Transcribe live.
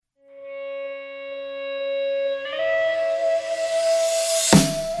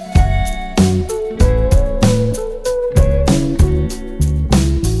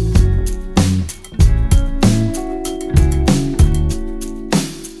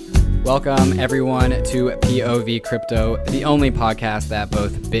Welcome, everyone, to POV Crypto, the only podcast that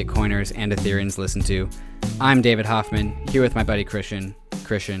both Bitcoiners and Ethereans listen to. I'm David Hoffman, here with my buddy Christian.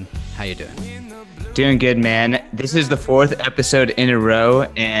 Christian, how you doing? Doing good, man. This is the fourth episode in a row,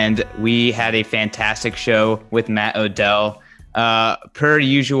 and we had a fantastic show with Matt Odell. Per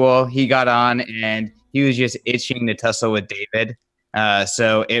usual, he got on, and he was just itching to tussle with David.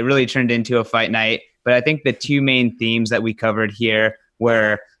 So it really turned into a fight night. But I think the two main themes that we covered here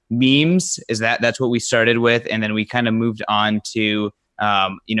were memes, that's what we started with, and then we kind of moved on to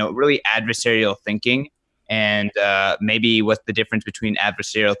really adversarial thinking, and maybe what's the difference between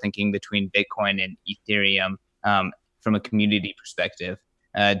adversarial thinking between Bitcoin and Ethereum from a community perspective.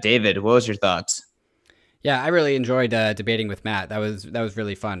 David, what was your thoughts? Yeah, I really enjoyed debating with Matt. That was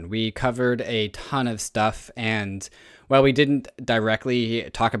really fun. We covered a ton of stuff, and while we didn't directly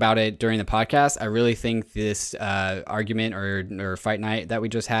talk about it during the podcast, I really think this argument or fight night that we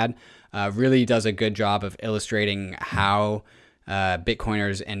just had really does a good job of illustrating how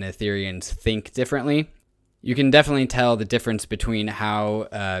Bitcoiners and Ethereans think differently. You can definitely tell the difference between how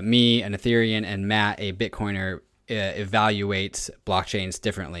me, an Etherean, and Matt, a Bitcoiner, evaluates blockchains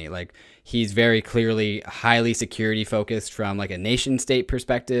differently. Like, he's very clearly highly security focused from like a nation state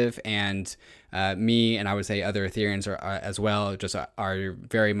perspective, and me and I would say other Ethereans are as well just are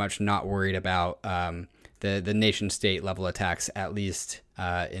very much not worried about the nation state level attacks, at least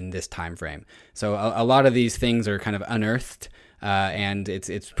in this time frame. So a lot of these things are kind of unearthed, and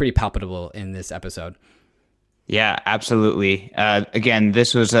it's pretty palpable in this episode. Yeah, absolutely. Again,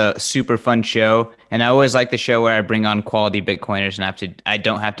 this was a super fun show, and I always like the show where I bring on quality Bitcoiners and I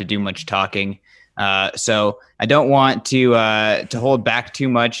don't have to do much talking. So I don't want to hold back too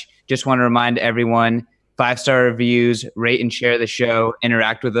much. Just want to remind everyone, 5-star reviews, rate and share the show,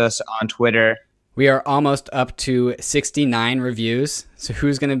 interact with us on Twitter. We are almost up to 69 reviews. So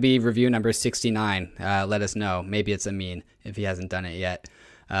who's going to be review number 69? Let us know. Maybe it's Amin if he hasn't done it yet.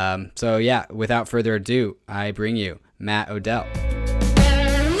 So yeah, without further ado, I bring you Matt Odell.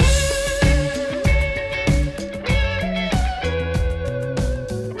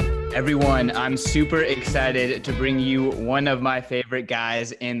 Everyone, I'm super excited to bring you one of my favorite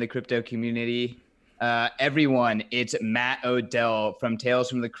guys in the crypto community. Everyone, it's Matt Odell from Tales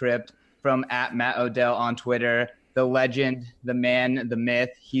from the Crypt, from @MattOdell on Twitter. The legend, the man, the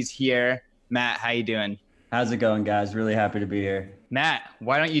myth, he's here. Matt, how you doing? How's it going, guys? Really happy to be here. Matt,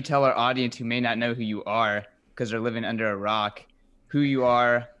 why don't you tell our audience who may not know who you are, because they're living under a rock, who you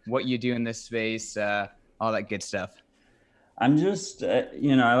are, what you do in this space, all that good stuff. I'm just,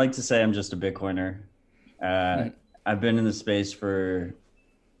 I like to say I'm just a Bitcoiner. I've been in the space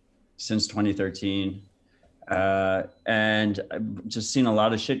since 2013, and I've just seen a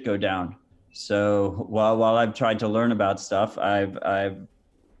lot of shit go down. So while I've tried to learn about stuff, I've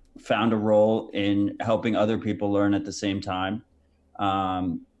found a role in helping other people learn at the same time.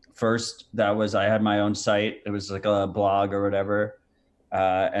 First, I had my own site. It was like a blog or whatever.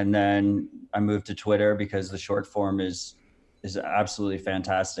 And then I moved to Twitter because the short form is absolutely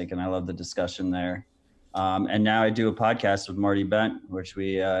fantastic, and I love the discussion there. And now I do a podcast with Marty Bent, which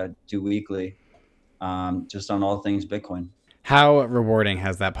we do weekly, just on all things Bitcoin. How rewarding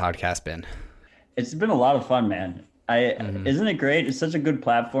has that podcast been? It's been a lot of fun, man. Isn't it great? It's such a good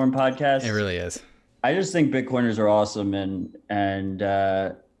platform podcast. It really is. I just think Bitcoiners are awesome, and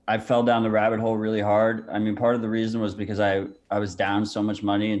I fell down the rabbit hole really hard. I mean, part of the reason was because I was down so much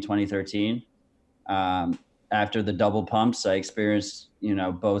money in 2013. After the double pumps, I experienced,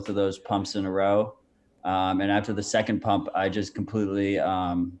 both of those pumps in a row. And after the second pump, I just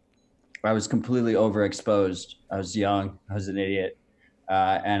I was completely overexposed. I was young. I was an idiot.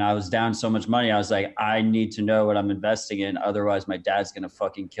 And I was down so much money. I was like, I need to know what I'm investing in. Otherwise, my dad's going to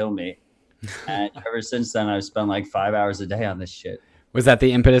fucking kill me. And ever since then, I've spent like 5 hours a day on this shit. Was that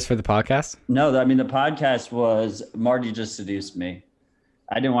the impetus for the podcast? No, the podcast was Marty just seduced me.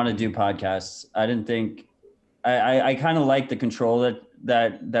 I didn't want to do podcasts. I didn't think I kind of like the control that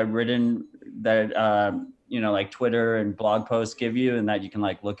like Twitter and blog posts give you, and that you can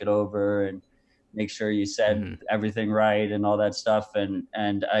like look it over and make sure you said everything right and all that stuff.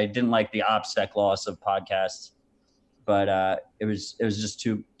 And I didn't like the OPSEC loss of podcasts, but it was just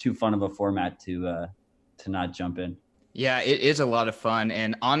too fun of a format to not jump in. Yeah, it is a lot of fun.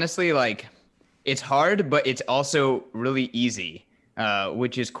 And honestly, like, it's hard, but it's also really easy,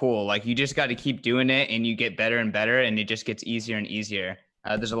 which is cool. Like, you just got to keep doing it and you get better and better, and it just gets easier and easier.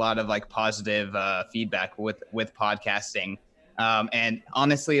 There's a lot of like positive feedback with podcasting. And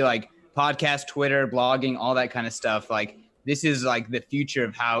honestly, like, podcast, Twitter, blogging, all that kind of stuff, like, this is like the future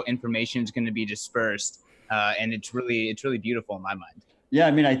of how information is going to be dispersed. And it's really beautiful in my mind. Yeah,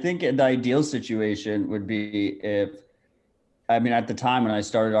 I mean, I think the ideal situation would be if, I mean, at the time when I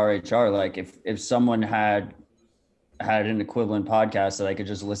started RHR, like if someone had an equivalent podcast that I could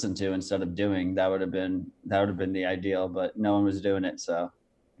just listen to instead of doing, that would have been the ideal, but no one was doing it. So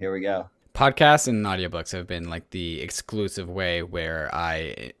here we go. Podcasts and audiobooks have been like the exclusive way where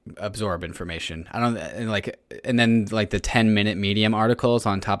I absorb information. I don't and then like the 10-minute Medium articles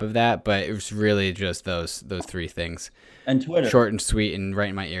on top of that, but it was really just those three things. And Twitter. Short and sweet and right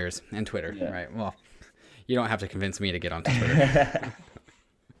in my ears. And Twitter, yeah. Right. Well, you don't have to convince me to get onto Twitter.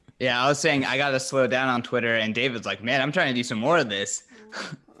 Yeah, I was saying I got to slow down on Twitter, and David's like, man, I'm trying to do some more of this.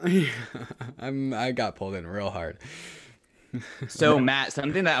 I got pulled in real hard. So, Matt,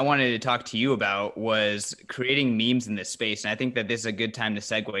 something that I wanted to talk to you about was creating memes in this space. And I think that this is a good time to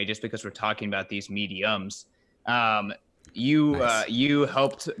segue just because we're talking about these mediums. You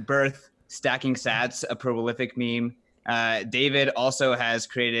helped birth Stacking Sats, a prolific meme. David also has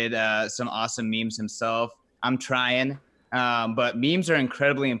created some awesome memes himself. I'm trying. But memes are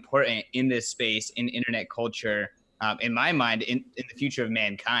incredibly important in this space, in internet culture, in my mind, in the future of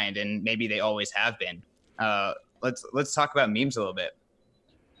mankind. And maybe they always have been. Let's talk about memes a little bit.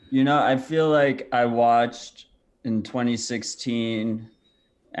 You know, I feel like I watched in 2016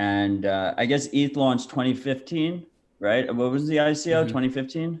 and I guess ETH launched 2015, right? What was the ICO?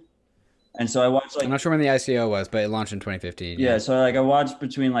 2015? And so I watched I'm not sure when the ICO was, but it launched in 2015. Yeah. So like I watched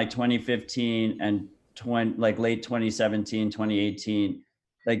between like 2015 and late 2017, 2018,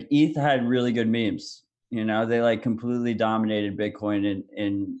 like ETH had really good memes. You know, they like completely dominated Bitcoin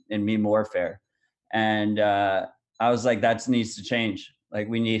in meme warfare. And I was like, that needs to change. Like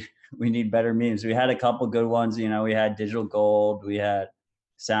we need better memes. We had a couple good ones, you know, we had Digital Gold, we had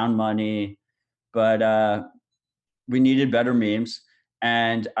Sound Money, but we needed better memes.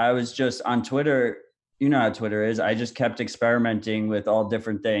 And I was just on Twitter, you know how Twitter is. I just kept experimenting with all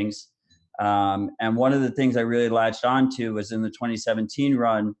different things. And one of the things I really latched onto was in the 2017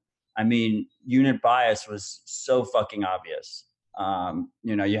 run. I mean, unit bias was so fucking obvious.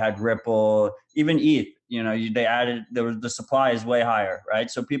 You know, you had Ripple, even ETH, you know, the supply is way higher,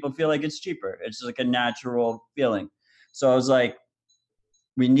 right? So people feel like it's cheaper. It's like a natural feeling. So I was like,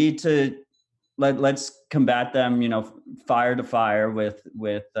 we need to let's combat them, you know, fire to fire with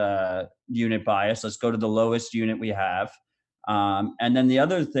unit bias. Let's go to the lowest unit we have. And then the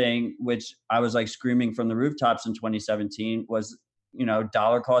other thing, which I was like screaming from the rooftops in 2017 was, you know,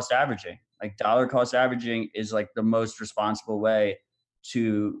 dollar cost averaging. Like dollar cost averaging is like the most responsible way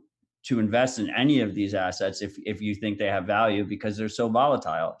to invest in any of these assets if you think they have value, because they're so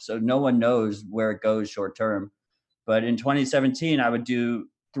volatile. So no one knows where it goes short term. But in 2017, I would do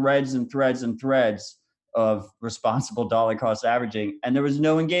threads and threads and threads of responsible dollar cost averaging, and there was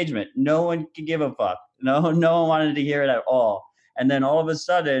no engagement. No one could give a fuck. No one wanted to hear it at all. And then all of a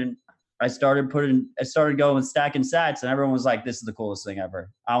sudden, I started going with Stacking Sats, and everyone was like, "This is the coolest thing ever.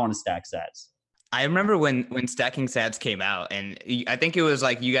 I want to stack Sats." I remember when Stacking Sats came out, and I think it was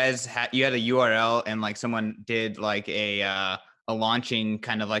like you had a URL, and like someone did like a launching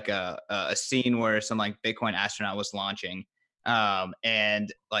kind of like a scene where some like Bitcoin astronaut was launching,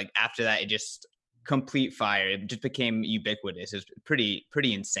 and like after that, it just complete fire. It just became ubiquitous. It's pretty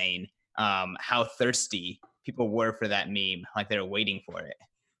insane how thirsty people were for that meme. Like they were waiting for it.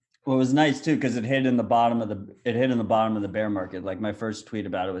 Well, it was nice too because it hit in the bottom of the bear market. Like my first tweet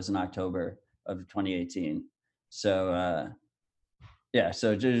about it was in October of 2018. So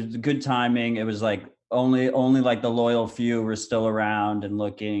so just good timing. It was like only like the loyal few were still around and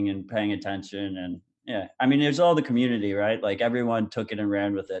looking and paying attention. And yeah, I mean, there's all the community, right? Like everyone took it and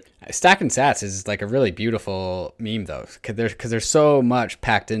ran with it. Stacking Sats is like a really beautiful meme though, because there's so much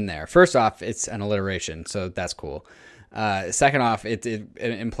packed in there. First off, it's an alliteration, so that's cool. Second off, it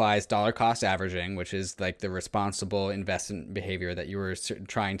implies dollar cost averaging, which is like the responsible investment behavior that you were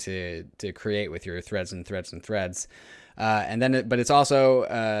trying to create with your threads and threads and threads. But it's also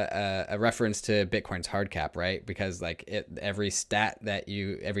a reference to Bitcoin's hard cap, right? Because like every sat that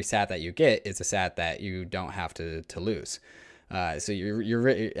you get is a sat that you don't have to lose. So you're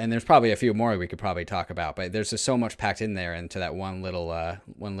and there's probably a few more we could probably talk about, but there's just so much packed in there into that one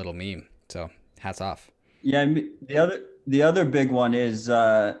little meme. So hats off. Yeah, the other big one is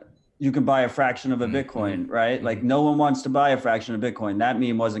you can buy a fraction of a Bitcoin, right? Mm-hmm. Like no one wants to buy a fraction of Bitcoin. That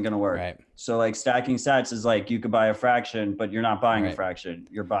meme wasn't going to work. Right. So like Stacking Sats is like you could buy a fraction, but you're not buying a fraction.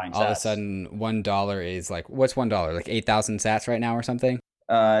 You're buying all sats. Of a sudden $1 is like, what's $1? Like 8,000 sats right now or something?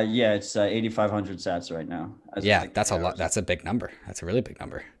 Yeah, it's 8,500 sats right now. Yeah, that's a lot. That's a big number. That's a really big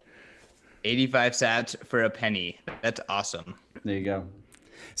number. 85 sats for a penny. That's awesome. There you go.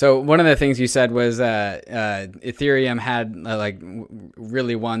 So one of the things you said was Ethereum had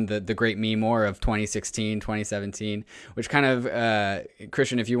really won the great meme war of 2016, 2017, which kind of,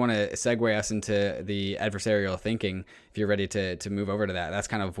 Christian, if you want to segue us into the adversarial thinking, if you're ready to move over to that, that's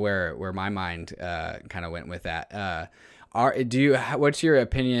kind of where my mind kind of went with that. What's your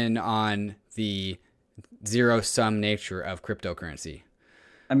opinion on the zero sum nature of cryptocurrency?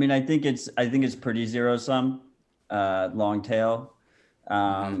 I mean, I think it's pretty zero sum, long tail.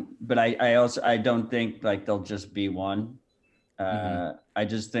 But I don't think like there'll just be one. I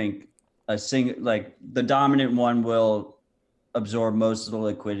just think the dominant one will absorb most of the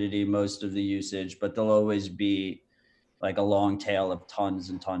liquidity, most of the usage, but there'll always be like a long tail of tons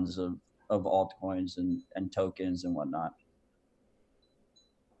and tons of altcoins and tokens and whatnot.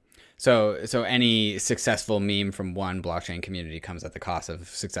 So any successful meme from one blockchain community comes at the cost of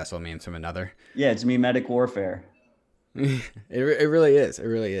successful memes from another. Yeah, it's memetic warfare. It really is. It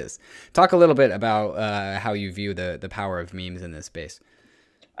really is. Talk a little bit about how you view the power of memes in this space.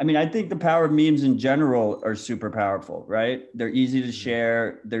 I mean, I think the power of memes in general are super powerful, right? They're easy to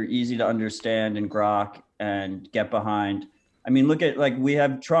share. They're easy to understand and grok and get behind. I mean, look at like we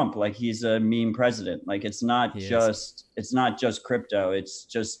have Trump, like he's a meme president. Like it's not just crypto. It's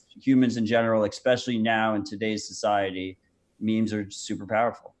just humans in general, especially now in today's society. Memes are super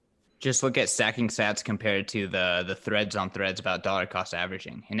powerful. Just look at stacking sats compared to the threads on threads about dollar cost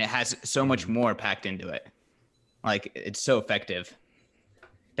averaging, and it has so much more packed into it. Like it's so effective.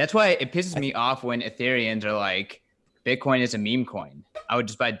 That's why it pisses me off when Ethereans are like, Bitcoin is a meme coin. I would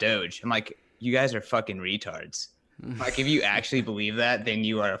just buy Doge. I'm like, you guys are fucking retards. Like, if you actually believe that, then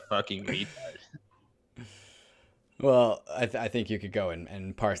you are a fucking retard. Well, I think you could go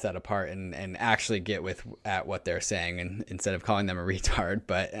and parse that apart and actually get at what they're saying, and instead of calling them a retard.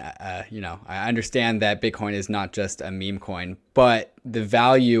 But, I understand that Bitcoin is not just a meme coin, but the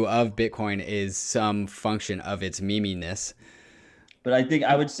value of Bitcoin is some function of its meminess. But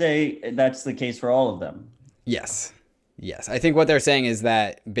I would say that's the case for all of them. Yes. I think what they're saying is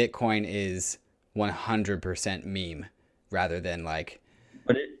that Bitcoin is 100% meme rather than like.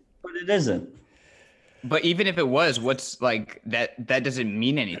 But it isn't. But even if it was, what's like that doesn't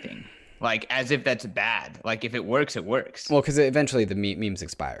mean anything. Like as if that's bad. Like if it works, it works. Well, because eventually the memes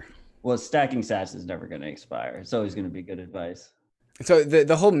expire. Well, stacking sats is never going to expire. It's always going to be good advice. So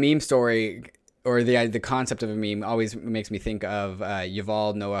the whole meme story, or the concept of a meme, always makes me think of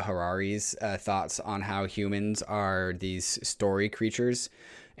Yuval Noah Harari's thoughts on how humans are these story creatures,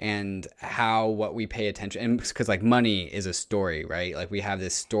 and how what we pay attention, and because like money is a story, right? Like we have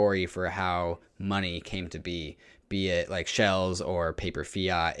this story for how money came to be it like shells or paper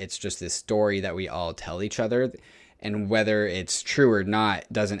fiat. It's just this story that we all tell each other, and whether it's true or not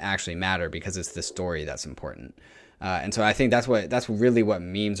doesn't actually matter because it's the story that's important. And so I think that's really what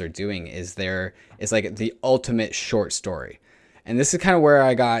memes are doing. It's like the ultimate short story. And this is kind of where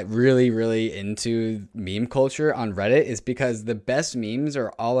I got really, really into meme culture on Reddit, is because the best memes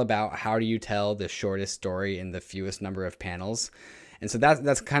are all about how do you tell the shortest story in the fewest number of panels. And so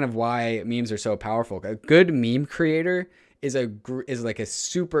that's kind of why memes are so powerful. A good meme creator is like a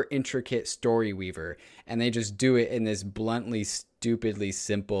super intricate story weaver, and they just do it in this bluntly, stupidly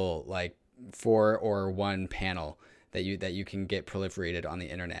simple like 4 or 1 panel that you can get proliferated on the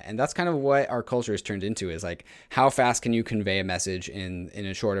internet. And that's kind of what our culture has turned into, is like, how fast can you convey a message in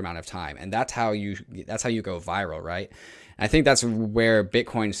a short amount of time? And that's how you go viral, right? And I think that's where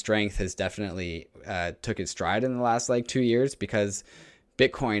Bitcoin's strength has definitely took its stride in the last like 2 years, because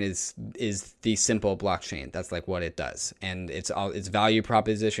Bitcoin is the simple blockchain. That's like what it does. And its value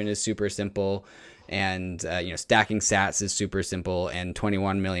proposition is super simple. And stacking sats is super simple, and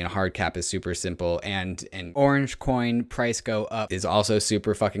 21 million hard cap is super simple, and Orange Coin price go up is also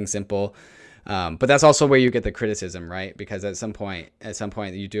super fucking simple. But that's also where you get the criticism, right? Because at some point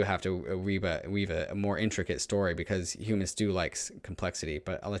you do have to weave a more intricate story, because humans do like complexity.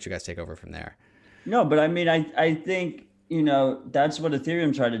 But I'll let you guys take over from there. No, but I mean, I think that's what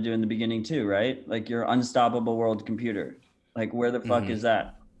Ethereum tried to do in the beginning too, right? Like your unstoppable world computer. Like where the fuck is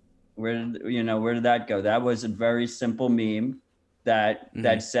that? Where did that go? That was a very simple meme that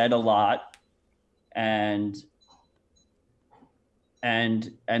said a lot, and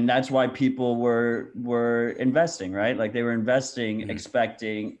that's why people were investing, right? Like they were investing,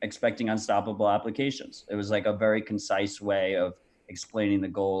 expecting unstoppable applications. It was like a very concise way of explaining the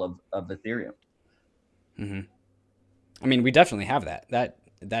goal of Ethereum. Mm-hmm. I mean, we definitely have that.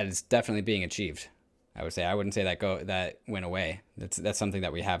 That is definitely being achieved. I would say. I wouldn't say that went away. That's something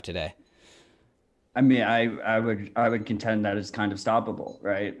that we have today. I mean, I would contend that it's kind of stoppable,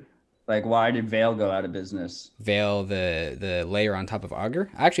 right? Like, why did Veil go out of business? Veil, the layer on top of Augur.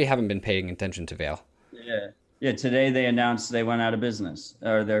 I actually haven't been paying attention to Veil. Yeah. Yeah. Today they announced they went out of business,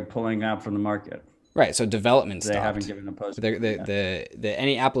 or they're pulling out from the market. Right, so development They stopped. haven't given a post. The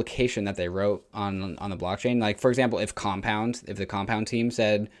any application that they wrote on the blockchain, like for example, if the Compound team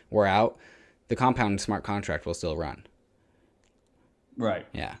said we're out, the Compound smart contract will still run. Right.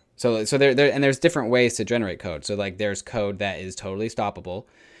 Yeah. So there and there's different ways to generate code. So like there's code that is totally stoppable,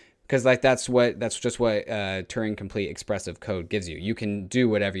 because like that's just what Turing complete expressive code gives you. You can do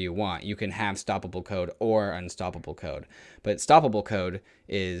whatever you want. You can have stoppable code or unstoppable code. But stoppable code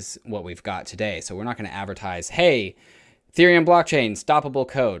is what we've got today. So we're not going to advertise, hey, Ethereum blockchain, stoppable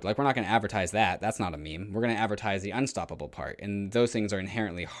code. Like we're not going to advertise that. That's not a meme. We're going to advertise the unstoppable part. And those things are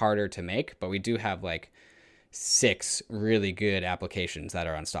inherently harder to make, but we do have like 6 really good applications that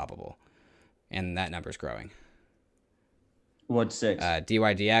are unstoppable. And that number's growing. What's 6?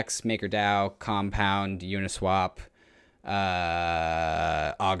 DYDX, MakerDAO, Compound, Uniswap,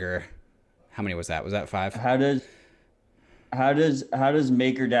 Augur. How many was that? Was that 5? How does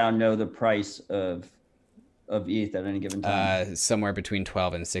MakerDAO know the price of ETH at any given time? Somewhere between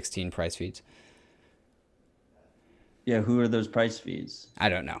 12 and 16 price feeds. Yeah, who are those price feeds? I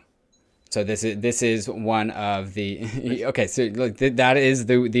don't know. So this is one of the okay. So look, that is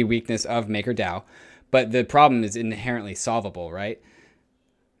the weakness of MakerDAO, but the problem is inherently solvable, right?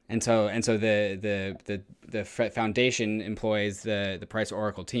 And so the foundation employs the Price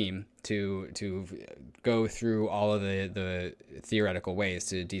Oracle team to go through all of the theoretical ways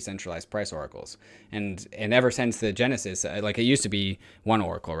to decentralize price oracles. And ever since the genesis, like it used to be one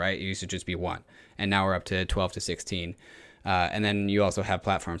oracle, right? It used to just be one, and now we're up to 12 to 16. And then you also have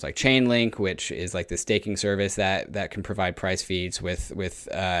platforms like Chainlink, which is like the staking service that can provide price feeds with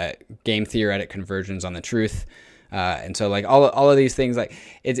game theoretic conversions on the truth. And so like all of these things, like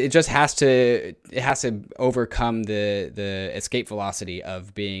it just has to overcome the escape velocity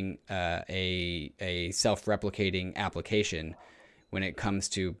of being a self-replicating application when it comes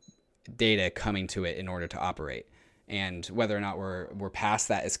to data coming to it in order to operate. And whether or not we're past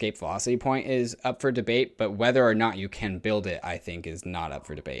that escape velocity point is up for debate, but whether or not you can build it, I think, is not up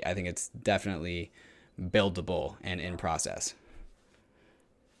for debate. I think it's definitely buildable and in process.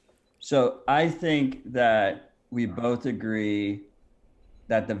 So I think that we both agree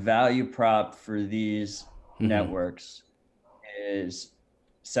that the value prop for these networks is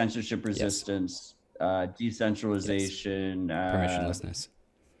censorship resistance, decentralization, permissionlessness.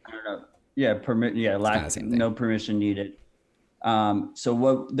 I don't know. Yeah, no permission needed. So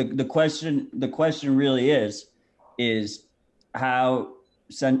what the question really is how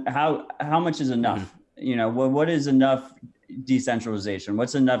much is enough? You know, what is enough decentralization?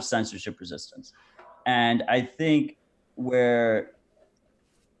 What's enough censorship resistance? And I think where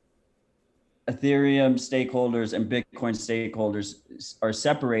Ethereum stakeholders and Bitcoin stakeholders are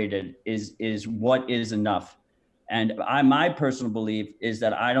separated is what is enough. And my personal belief is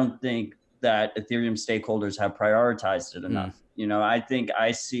that I don't think that Ethereum stakeholders have prioritized it enough. You know, I think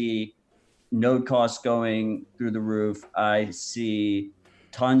I see node costs going through the roof. I see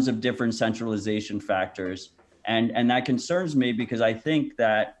tons of different centralization factors. And that concerns me because I think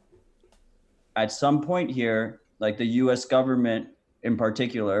that at some point here, like the US government in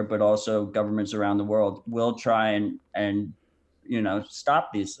particular, but also governments around the world will try and you know,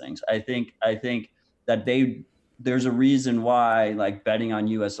 stop these things. I think that there's a reason why like betting on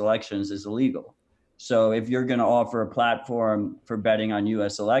US elections is illegal. So if you're going to offer a platform for betting on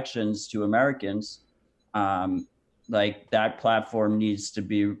US elections to Americans, like that platform needs to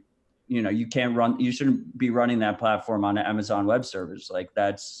be, you know, you shouldn't be running that platform on Amazon Web Services. Like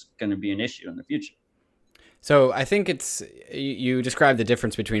that's going to be an issue in the future. So I think you described the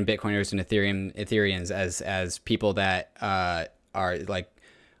difference between Bitcoiners and Ethereans as people that are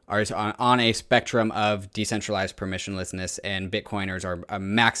on a spectrum of decentralized permissionlessness, and Bitcoiners are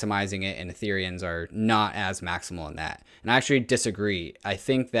maximizing it, and Ethereans are not as maximal in that. And I actually disagree. I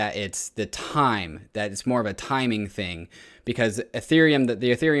think that it's that it's more of a timing thing, because the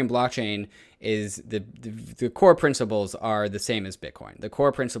Ethereum blockchain is the core principles are the same as Bitcoin. The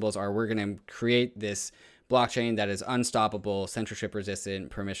core principles are we're going to create this blockchain that is unstoppable, censorship resistant,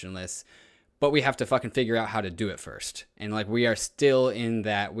 permissionless, but we have to fucking figure out how to do it first. And like we are still in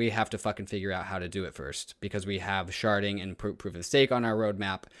that we have to fucking figure out how to do it first, because we have sharding and proof of stake on our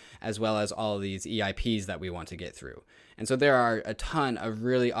roadmap, as well as all of these EIPs that we want to get through. And so there are a ton of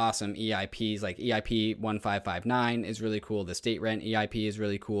really awesome EIPs, like EIP 1559 is really cool. The state rent EIP is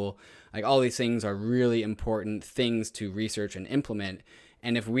really cool. Like all these things are really important things to research and implement.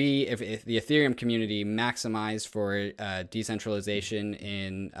 And if the Ethereum community maximized for decentralization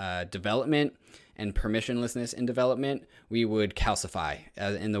in development and permissionlessness in development, we would calcify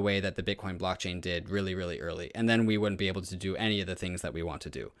in the way that the Bitcoin blockchain did really, really early. And then we wouldn't be able to do any of the things that we want to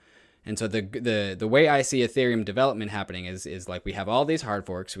do. And so the way I see Ethereum development happening is like we have all these hard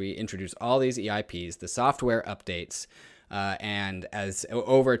forks, we introduce all these EIPs, the software updates, and as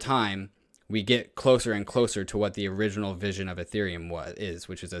over time, we get closer and closer to what the original vision of Ethereum is,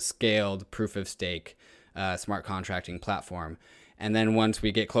 which is a scaled proof of stake smart contracting platform. And then once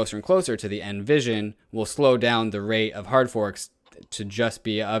we get closer and closer to the end vision, we'll slow down the rate of hard forks to just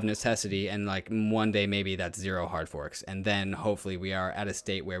be of necessity. And like one day, maybe that's 0 hard forks. And then hopefully we are at a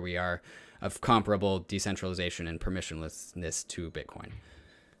state where we are of comparable decentralization and permissionlessness to Bitcoin.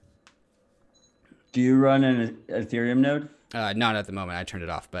 Do you run an Ethereum node? Not at the moment. I turned it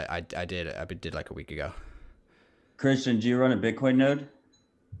off, but I did like a week ago. Christian, do you run a Bitcoin node?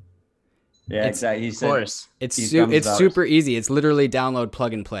 Yeah, exactly. Of course. It's super easy. It's literally download,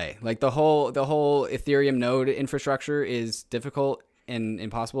 plug and play. Like the whole Ethereum node infrastructure is difficult and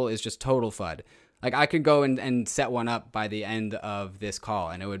impossible. It's just total FUD. Like I could go and set one up by the end of this call,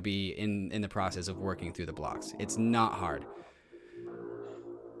 and it would be in the process of working through the blocks. It's not hard.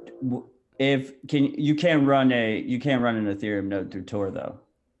 You can't run an Ethereum node through Tor though.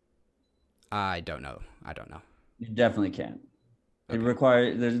 I don't know. You definitely can't. Okay. It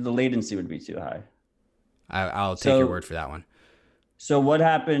requires the latency would be too high. I'll take your word for that one. So what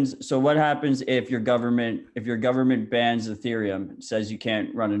happens if your government bans Ethereum, says you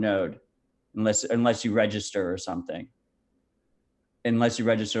can't run a node unless you register or something? Unless you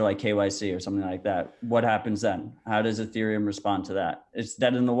register like KYC or something like that. What happens then? How does Ethereum respond to that? It's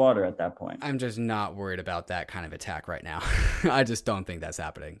dead in the water at that point. I'm just not worried about that kind of attack right now. I just don't think that's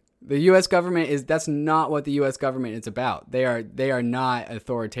happening. The U.S. government that's not what the U.S. government is about. They are not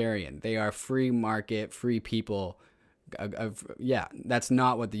authoritarian. They are free market, free people. Yeah, that's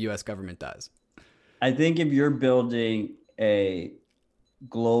not what the U.S. government does. I think if you're building a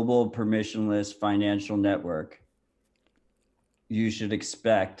global permissionless financial network, you should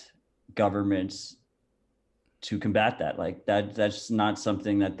expect governments to combat that. Like that's not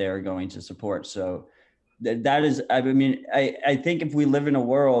something that they're going to support. So that is, I mean, I think if we live in a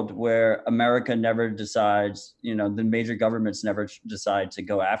world where America never decides, the major governments never decide to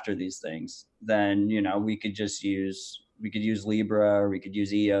go after these things, then, we could use Libra, or we could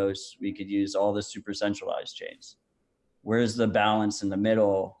use EOS, we could use all the super centralized chains. Where's the balance in the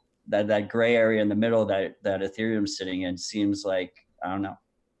middle? That gray area in the middle that Ethereum's sitting in seems like, I don't know,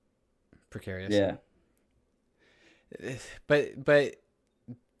 precarious. Yeah. But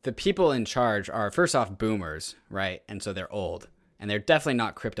the people in charge are first off boomers, right? And so they're old, and they're definitely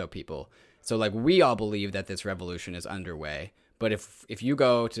not crypto people. So like we all believe that this revolution is underway. But if you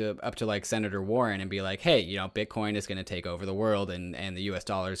go up to like Senator Warren and be like, hey, Bitcoin is going to take over the world and the US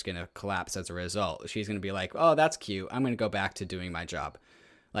dollar is going to collapse as a result, she's going to be like, oh, that's cute. I'm going to go back to doing my job.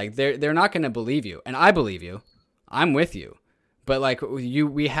 Like they're not going to believe you. And I believe you. I'm with you. But like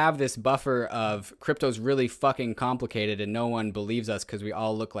we have this buffer of crypto's really fucking complicated and no one believes us because we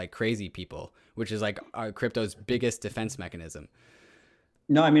all look like crazy people, which is like our crypto's biggest defense mechanism.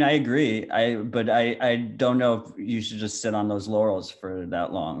 No, I mean, I agree. But I don't know if you should just sit on those laurels for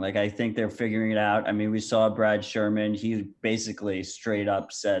that long. Like, I think they're figuring it out. I mean, we saw Brad Sherman. He basically straight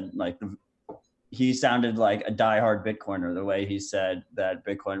up said, like, he sounded like a diehard Bitcoiner the way he said that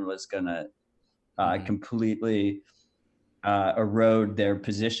Bitcoin was going to completely erode their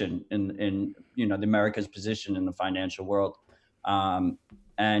position in the America's position in the financial world.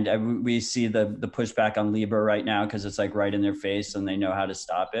 And we see the pushback on Libra right now because it's like right in their face and they know how to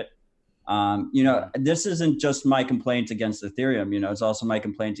stop it. This isn't just my complaint against Ethereum. It's also my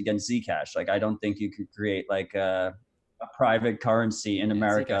complaint against Zcash. Like, I don't think you could create like a private currency in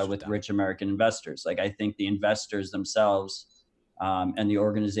America with rich American investors. Like, I think the investors themselves and the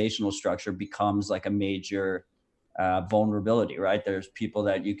organizational structure becomes like a major vulnerability, right? There's people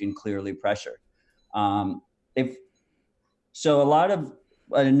that you can clearly pressure.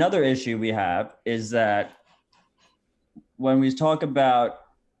 Another issue we have is that when we talk about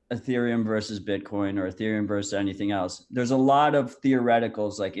Ethereum versus Bitcoin or Ethereum versus anything else, there's a lot of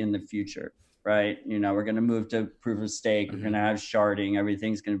theoreticals like in the future, right? We're going to move to proof of stake. Mm-hmm. We're going to have sharding.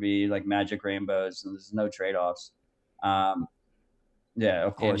 Everything's going to be like magic rainbows and there's no trade-offs. Of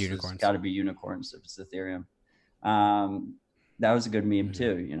course, there's got to be unicorns if it's Ethereum. That was a good meme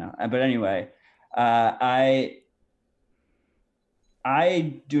too, But anyway,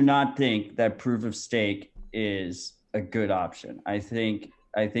 I do not think that proof of stake is a good option. I think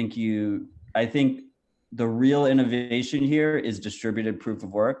the real innovation here is distributed proof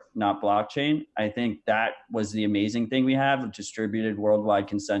of work, not blockchain. I think that was the amazing thing we have, distributed worldwide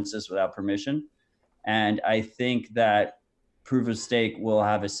consensus without permission. And I think that proof of stake will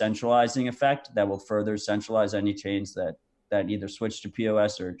have a centralizing effect that will further centralize any chains that either switch to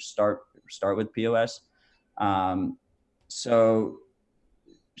POS or start with POS. So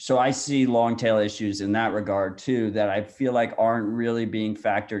I see long tail issues in that regard too, that I feel like aren't really being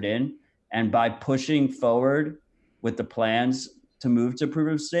factored in. And by pushing forward with the plans to move to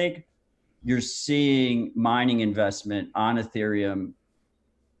proof of stake, you're seeing mining investment on Ethereum,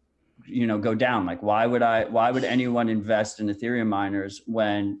 go down. Like, why would anyone invest in Ethereum miners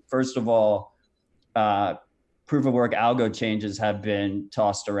when, first of all, proof of work algo changes have been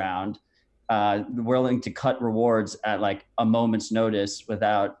tossed around, willing to cut rewards at like a moment's notice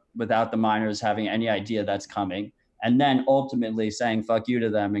without the miners having any idea that's coming, and then ultimately saying fuck you to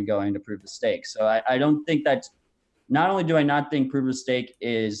them and going to proof of stake. So I don't think that's, not only do I not think proof of stake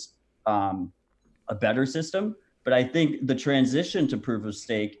is a better system, but I think the transition to proof of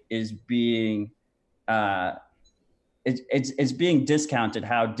stake is being it's being discounted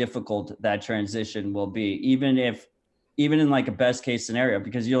how difficult that transition will be, even in like a best case scenario,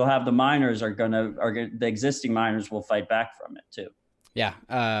 because you'll have the miners the existing miners will fight back from it too. Yeah.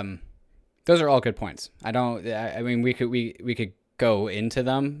 Those are all good points. I mean, we could go into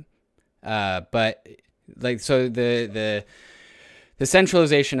them, but like, so the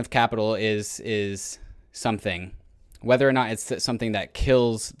centralization of capital is something. Whether or not it's something that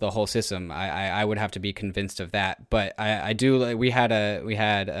kills the whole system, I would have to be convinced of that. But I do. We had a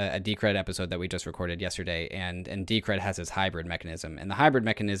Decred episode that we just recorded yesterday, and Decred has this hybrid mechanism, and the hybrid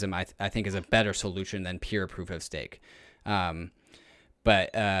mechanism I think is a better solution than pure proof of stake. But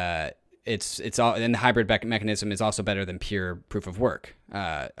it's all, and the hybrid mechanism is also better than pure proof of work.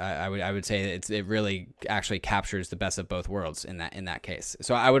 I would say it really actually captures the best of both worlds in that case.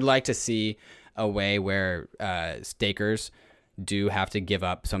 So I would like to see a way where stakers do have to give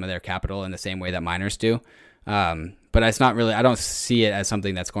up some of their capital in the same way that miners do. But it's not really, I don't see it as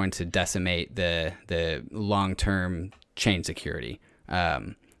something that's going to decimate the long-term chain security.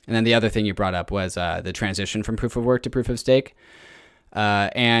 And then the other thing you brought up was the transition from proof of work to proof of stake.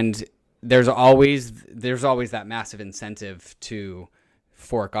 And there's always that massive incentive to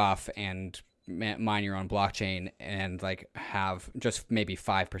fork off and mine your own blockchain and like have just maybe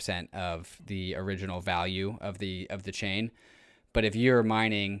 5% of the original value of the chain. But if you're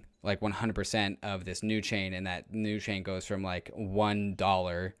mining like 100% of this new chain, and that new chain goes from like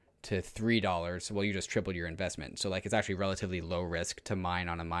 $1 to $3, well, you just tripled your investment. So like, it's actually relatively low risk to mine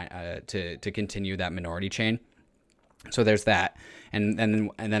on to continue that minority chain. So there's that, and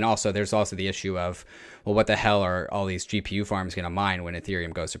then also there's also the issue of, well, what the hell are all these GPU farms going to mine when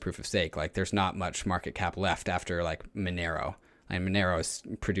Ethereum goes to proof of stake? Like, there's not much market cap left after like Monero, and Monero is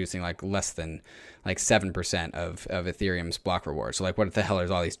producing like less than like 7% of Ethereum's block reward. So like, what the hell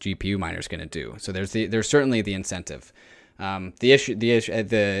are all these GPU miners going to do? So there's certainly the incentive. And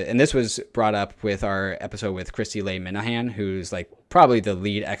this was brought up with our episode with Christy Lay Minahan, who's like probably the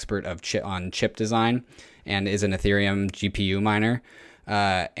lead expert on chip design and is an Ethereum GPU miner.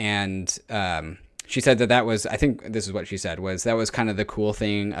 She said that was, I think this is what she said, was that was kind of the cool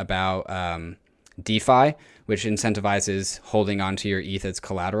thing about DeFi, which incentivizes holding onto your ETH as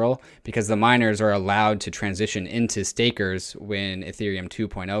collateral, because the miners are allowed to transition into stakers when Ethereum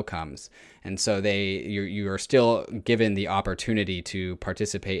 2.0 comes. And so you are still given the opportunity to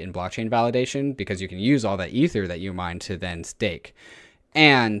participate in blockchain validation, because you can use all that Ether that you mine to then stake.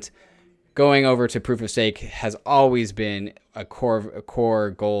 And going over to proof of stake has always been a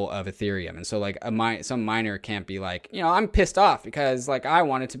core goal of Ethereum. And so like some miner can't be like, I'm pissed off because like I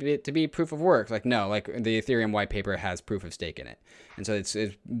want it to be proof of work. Like, no, like the Ethereum white paper has proof of stake in it. And so it's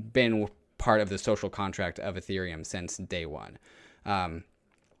been part of the social contract of Ethereum since day one.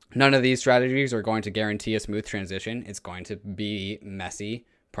 None of these strategies are going to guarantee a smooth transition. It's going to be messy,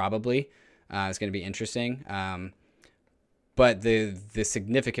 probably. It's going to be interesting. But the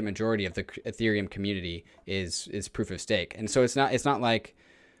significant majority of the Ethereum community is proof of stake, and so it's not like,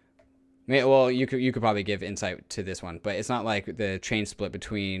 well, you could probably give insight to this one, but it's not like the chain split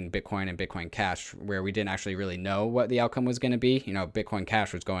between Bitcoin and Bitcoin Cash, where we didn't actually really know what the outcome was going to be. Bitcoin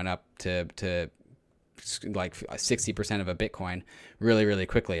Cash was going up to like 60% of a Bitcoin really, really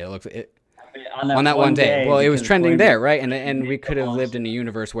quickly. It on that one day. Well, it was trending there, right? And we could have lived in a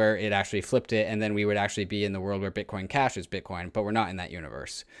universe where it actually flipped it, and then we would actually be in the world where Bitcoin Cash is Bitcoin, but we're not in that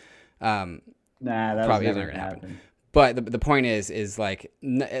universe. That probably isn't going to happen. But the point is like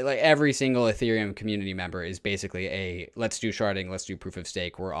every single Ethereum community member is basically let's do sharding, let's do proof of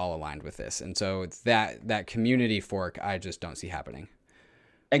stake. We're all aligned with this. And so that community fork, I just don't see happening.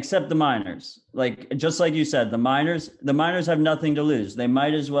 Except the miners. Like, just like you said, the miners have nothing to lose. They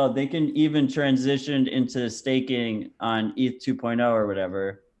might as well, they can even transition into staking on ETH 2.0 or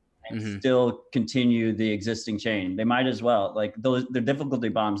whatever and still continue the existing chain. They might as well. Like, the difficulty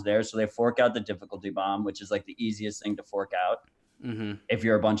bomb's there, so they fork out the difficulty bomb, which is like the easiest thing to fork out if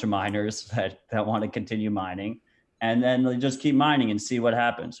you're a bunch of miners that want to continue mining. And then they just keep mining and see what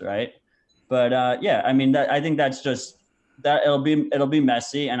happens, right? But yeah, I mean, I think that's just, that it'll be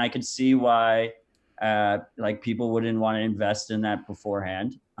messy, and I could see why like people wouldn't want to invest in that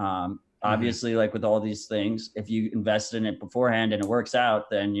beforehand. Obviously, like with all these things, if you invest in it beforehand and it works out,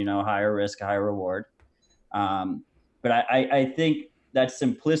 then higher risk, higher reward. But I think that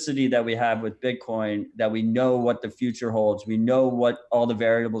simplicity that we have with Bitcoin, that we know what the future holds, we know what all the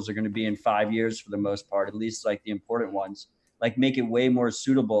variables are going to be in 5 years for the most part, at least like the important ones, like make it way more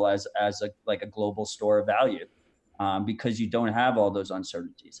suitable as a global store of value. Because you don't have all those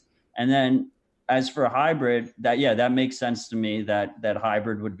uncertainties. And then as for a hybrid, that makes sense to me, that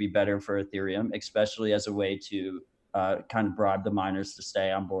hybrid would be better for Ethereum, especially as a way to kind of bribe the miners to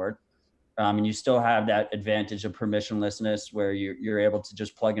stay on board. And you still have that advantage of permissionlessness, where you're able to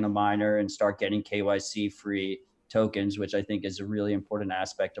just plug in a miner and start getting KYC free tokens, which I think is a really important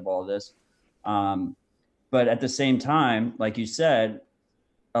aspect of all of this. But at the same time, like you said,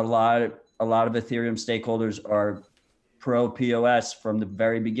 a lot of Ethereum stakeholders are pro POS from the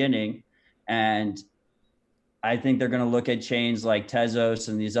very beginning. And I think they're going to look at chains like Tezos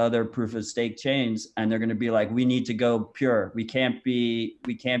and these other proof of stake chains, and they're going to be like, we need to go pure. We can't be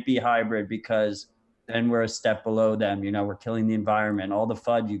hybrid, because then we're a step below them. We're killing the environment. All the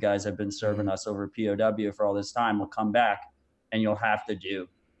FUD you guys have been serving us over POW for all this time will come back, and you'll have to do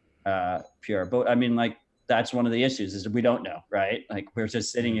pure. But I mean, like, that's one of the issues, is we don't know, right? Like, we're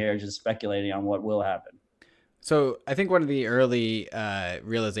just sitting here just speculating on what will happen. So I think one of the early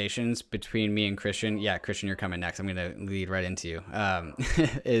realizations between me and Christian, Christian, you're coming next, I'm going to lead right into you,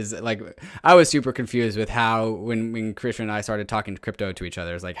 is like, I was super confused with how, when Christian and I started talking crypto to each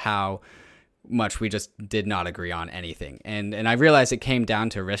other, it's like how much we just did not agree on anything. And I realized it came down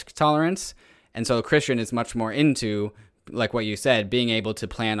to risk tolerance. And so Christian is much more into, like what you said, being able to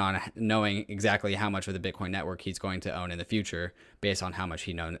plan on knowing exactly how much of the Bitcoin network he's going to own in the future based on how much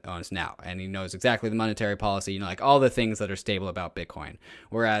he owns now. And he knows exactly the monetary policy, like all the things that are stable about Bitcoin.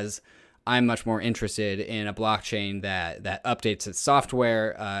 Whereas I'm much more interested in a blockchain that updates its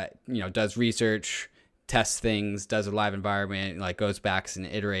software, does research, tests things, does a live environment, like goes back and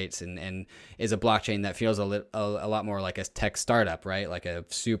iterates, and is a blockchain that feels a lot more like a tech startup, right? Like a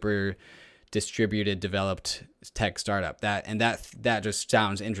super distributed, developed tech startup. That just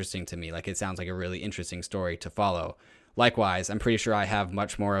sounds interesting to me. Like, it sounds like a really interesting story to follow. Likewise, I'm pretty sure I have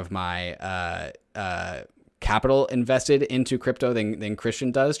much more of my capital invested into crypto than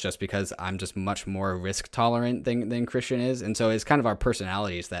Christian does, just because I'm just much more risk tolerant than Christian is. And so it's kind of our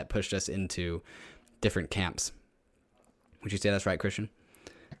personalities that pushed us into different camps. Would you say that's right, Christian?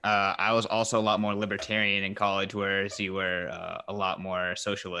 I was also a lot more libertarian in college, whereas you were a lot more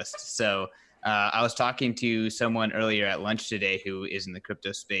socialist. So I was talking to someone earlier at lunch today who is in the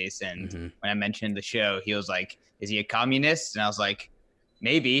crypto space. And when I mentioned the show, he was like, is he a communist? And I was like,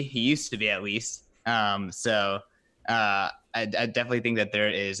 maybe. He used to be, at least. So I definitely think that there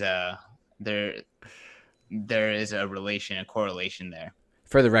is a correlation there.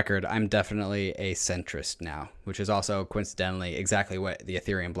 For the record, I'm definitely a centrist now, which is also coincidentally exactly what the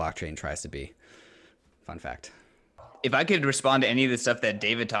Ethereum blockchain tries to be. Fun fact. If I could respond to any of the stuff that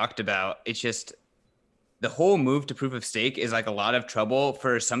David talked about, it's just the whole move to proof of stake is like a lot of trouble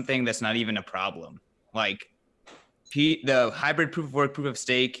for something that's not even a problem. Like the hybrid proof of work, proof of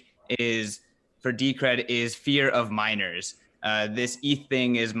stake is, for Decred, is fear of miners. This ETH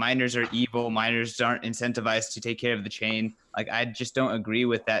thing is miners are evil. Miners aren't incentivized to take care of the chain. Like, I just don't agree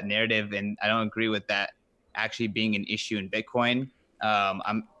with that narrative, and I don't agree with that actually being an issue in Bitcoin.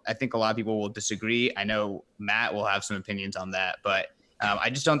 I think a lot of people will disagree. I know Matt will have some opinions on that, but I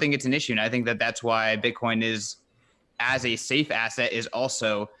just don't think it's an issue. And I think that that's why Bitcoin is, as a safe asset, is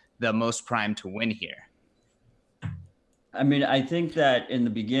also the most primed to win here. I mean, I think that in the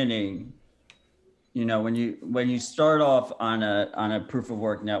beginning, when you start off on a proof of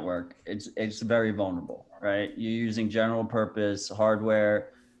work network, it's very vulnerable, right? You're using general purpose hardware.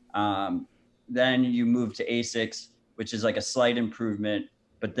 Then you move to ASICs, which is like a slight improvement.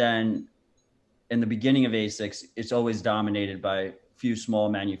 But then in the beginning of ASICs, it's always dominated by a few small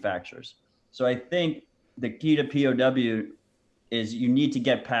manufacturers. So I think the key to POW is you need to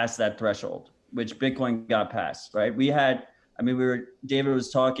get past that threshold, which Bitcoin got past, right? David was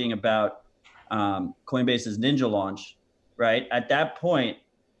talking about Coinbase's Ninja launch, right? At that point,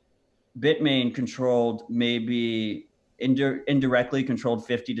 Bitmain controlled maybe indirectly controlled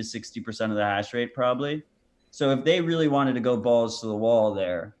 50 to 60% of the hash rate, probably. So if they really wanted to go balls to the wall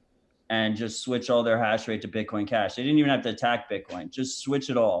there and just switch all their hash rate to Bitcoin Cash, they didn't even have to attack Bitcoin, just switch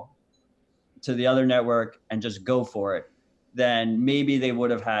it all to the other network and just go for it, then maybe they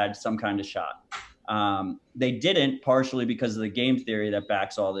would have had some kind of shot. They didn't, partially because of the game theory that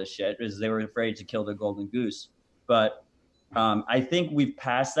backs all this shit, is they were afraid to kill the golden goose. But I think we've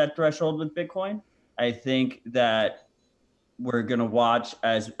passed that threshold with Bitcoin. I think that we're going to watch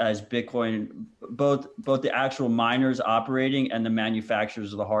as Bitcoin, both the actual miners operating and the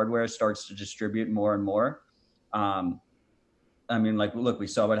manufacturers of the hardware starts to distribute more and more. Look, we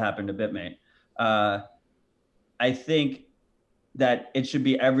saw what happened to Bitmain. I think that it should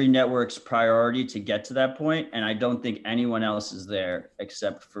be every network's priority to get to that point, and I don't think anyone else is there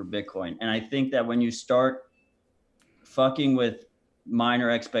except for Bitcoin. And I think that when you start fucking with miner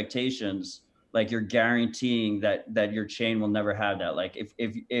expectations, like you're guaranteeing that your chain will never have that. Like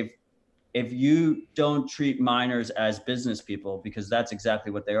if you don't treat miners as business people, because that's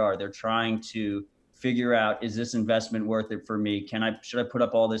exactly what they are, they're trying to figure out, is this investment worth it for me? Should I put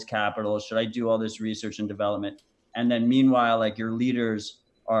up all this capital? Should I do all this research and development? And then meanwhile, like your leaders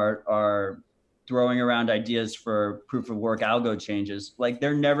are throwing around ideas for proof of work algo changes. Like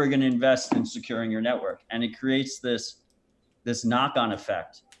they're never going to invest in securing your network. And it creates this knock-on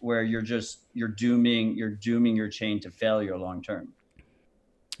effect where you're dooming your chain to failure long term.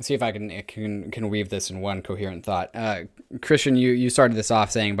 Let's see if I can weave this in one coherent thought. Christian, you started this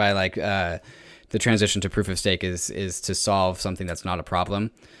off saying by like the transition to proof of stake is to solve something that's not a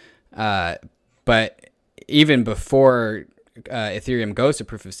problem. But even before Ethereum goes to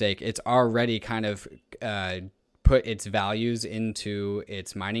proof of stake, it's already kind of put its values into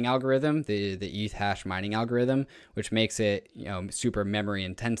its mining algorithm, the ETH hash mining algorithm, which makes it super memory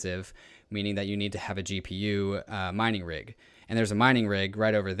intensive, meaning that you need to have a GPU mining rig. And there's a mining rig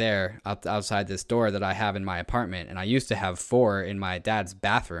right over there outside this door that I have in my apartment, and I used to have 4 in my dad's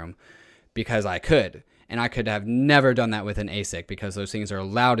bathroom because I could. And I could have never done that with an ASIC because those things are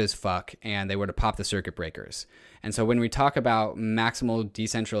loud as fuck and they would have popped the circuit breakers. And so when we talk about maximal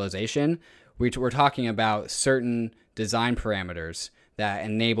decentralization, we're talking about certain design parameters that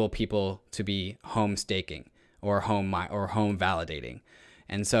enable people to be home staking or home validating.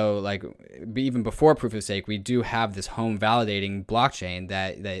 And so like even before proof of stake, we do have this home validating blockchain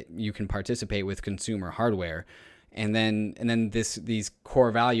that you can participate with consumer hardware. And then these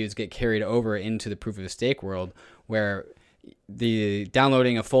core values get carried over into the proof of stake world, where the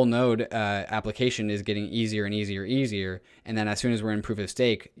downloading a full node application is getting easier and easier. And then as soon as we're in proof of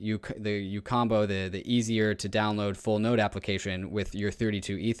stake, you combo the easier to download full node application with your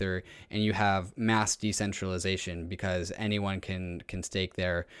 32 Ether, and you have mass decentralization because anyone can stake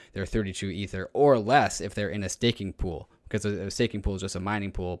their 32 Ether or less if they're in a staking pool. Because a staking pool is just a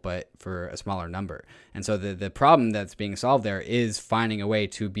mining pool, but for a smaller number. And so the problem that's being solved there is finding a way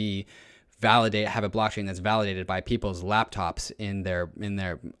to have a blockchain that's validated by people's laptops in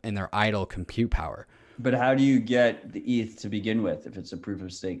their idle compute power. But how do you get the ETH to begin with if it's a proof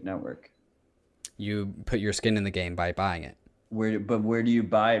of stake network? You put your skin in the game by buying it. Where do you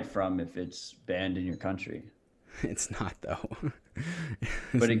buy it from if it's banned in your country? It's not though.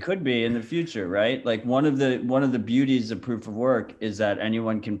 But it could be in the future, right? Like one of the beauties of proof of work is that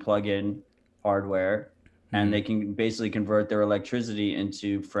anyone can plug in hardware and they can basically convert their electricity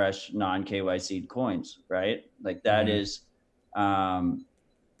into fresh non-KYC coins, right? Like that is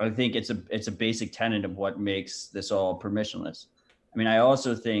I think it's a basic tenet of what makes this all permissionless. I mean, I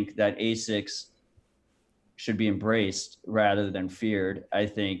also think that ASICs should be embraced rather than feared. I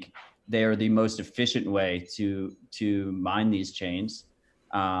think they are the most efficient way to mine these chains.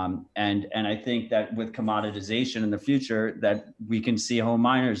 And I think that with commoditization in the future, that we can see home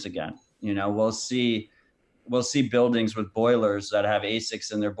miners again. We'll see buildings with boilers that have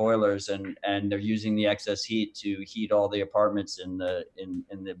ASICs in their boilers, and they're using the excess heat to heat all the apartments in the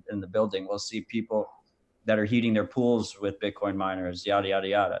building. We'll see people that are heating their pools with Bitcoin miners, yada yada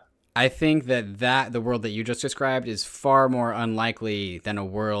yada. I think that the world that you just described is far more unlikely than a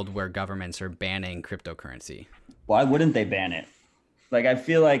world where governments are banning cryptocurrency. Why wouldn't they ban it? Like, I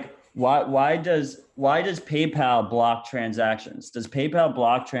feel like why does PayPal block transactions? Does PayPal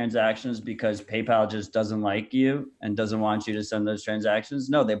block transactions because PayPal just doesn't like you and doesn't want you to send those transactions?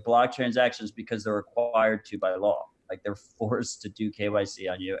 No, they block transactions because they're required to by law. Like they're forced to do KYC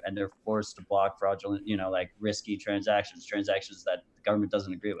on you, and they're forced to block fraudulent, like risky transactions that the government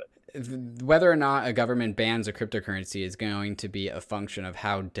doesn't agree with. Whether or not a government bans a cryptocurrency is going to be a function of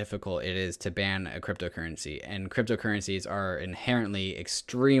how difficult it is to ban a cryptocurrency. And cryptocurrencies are inherently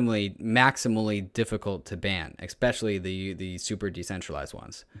extremely, maximally difficult to ban, especially the super decentralized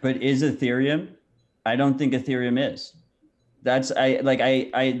ones. But is Ethereum? I don't think Ethereum is. That's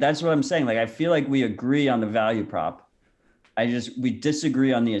that's what I'm saying. Like, I feel like we agree on the value prop. We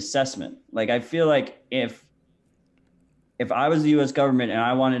disagree on the assessment. Like, I feel like if I was the US government and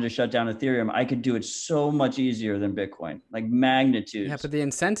I wanted to shut down Ethereum, I could do it so much easier than Bitcoin, like magnitudes. Yeah, but the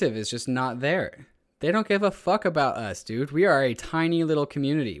incentive is just not there. They don't give a fuck about us, dude. We are a tiny little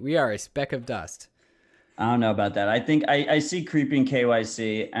community. We are a speck of dust. I don't know about that. I think I see creeping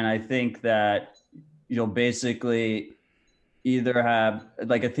KYC, and I think that you'll basically either have,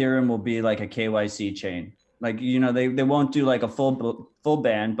 like, Ethereum will be like a KYC chain. Like, they won't do like a full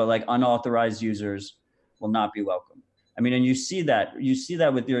ban, but like unauthorized users will not be welcome. I mean, and you see that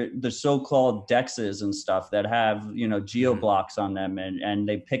with the so-called DEXs and stuff that have, geo blocks on them, and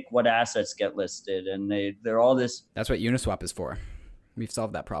they pick what assets get listed, and they're all this. That's what Uniswap is for. We've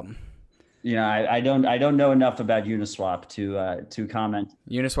solved that problem. I don't know enough about Uniswap to comment.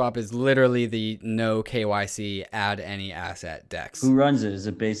 Uniswap is literally the no KYC, add any asset DEX. Who runs it? Is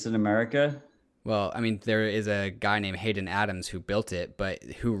it based in America? Well, I mean, there is a guy named Hayden Adams who built it, but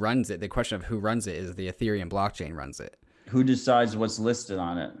who runs it? The question of who runs it is the Ethereum blockchain runs it. Who decides what's listed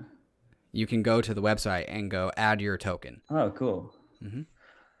on it? You can go to the website and go add your token. Oh, cool. Mm-hmm.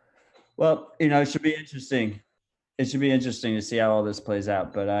 Well, it should be interesting. It should be interesting to see how all this plays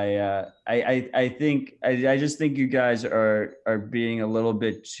out. But I just think you guys are being a little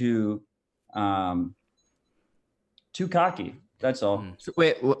bit too cocky. That's all. So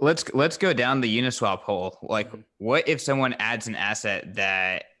wait, let's go down the Uniswap hole. Like, what if someone adds an asset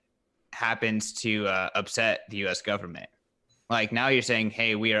that happens to upset the U.S. government? Like, now you're saying,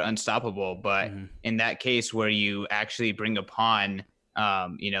 hey, we are unstoppable, but in that case where you actually bring upon,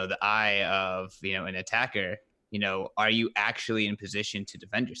 the eye of, an attacker, are you actually in position to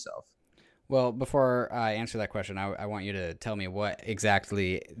defend yourself? Well, before I answer that question, I want you to tell me what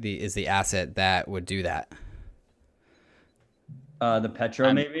exactly is the asset that would do that. The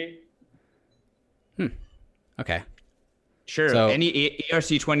Petro, maybe? Okay. Sure. So, any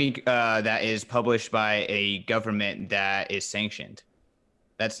ERC-20 that is published by a government that is sanctioned,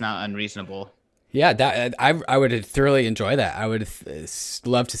 that's not unreasonable. Yeah, that I would thoroughly enjoy that. I would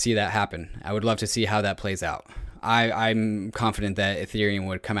love to see that happen. I would love to see how that plays out. I'm confident that Ethereum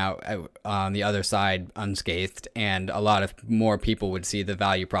would come out on the other side unscathed, and a lot of more people would see the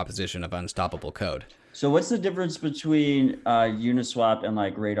value proposition of unstoppable code. So what's the difference between Uniswap and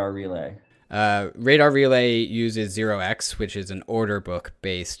like Radar Relay? Radar Relay uses 0x, which is an order book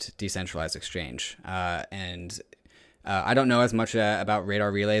based decentralized exchange. I don't know as much about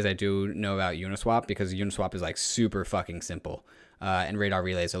Radar Relay as I do know about Uniswap, because Uniswap is like super fucking simple. And Radar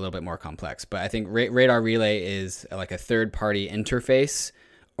Relay is a little bit more complex. But I think Radar Relay is like a third party interface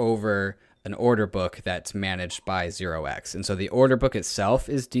over an order book that's managed by 0x. And so the order book itself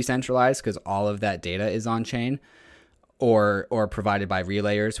is decentralized because all of that data is on chain, or provided by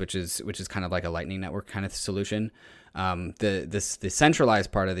relayers, which is kind of like a Lightning Network kind of solution. The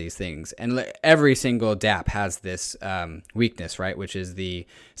centralized part of these things, and every single dApp has this weakness, right? Which is the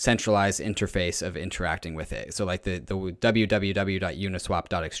centralized interface of interacting with it. So like the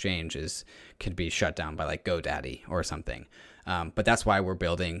www.uniswap.exchange could be shut down by like GoDaddy or something. But that's why we're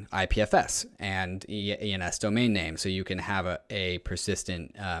building IPFS and ENS domain name, so you can have a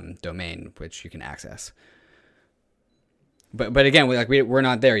persistent domain which you can access. But again, we're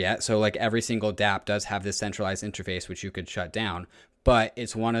not there yet. So like every single dApp does have this centralized interface which you could shut down. But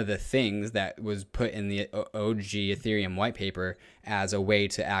it's one of the things that was put in the OG Ethereum white paper as a way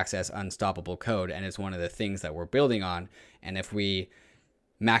to access unstoppable code, and it's one of the things that we're building on. And if we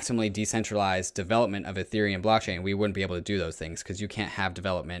maximally decentralized development of Ethereum blockchain, we wouldn't be able to do those things, because you can't have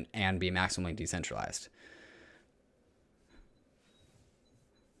development and be maximally decentralized.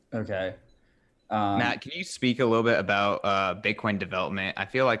 Okay. Matt, can you speak a little bit about Bitcoin development? I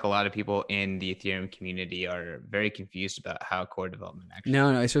feel like a lot of people in the Ethereum community are very confused about how core development actually.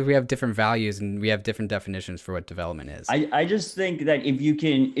 No, it's just we have different values and we have different definitions for what development is. I just think that if you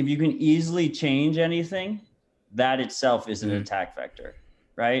can easily change anything, that itself is an attack vector,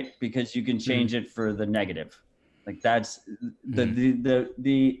 right? Because you can change it for the negative. Like that's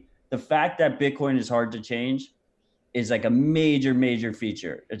the fact that Bitcoin is hard to change is like a major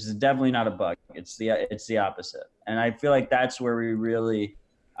feature. It's definitely not a bug. It's the opposite. And I feel like that's where we really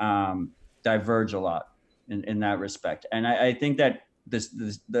diverge a lot. in that respect. And I think that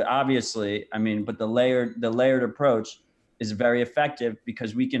the obviously, I mean, but the layered approach is very effective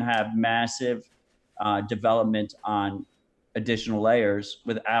because we can have massive development on additional layers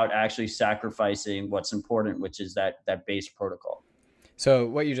without actually sacrificing what's important, which is that base protocol. So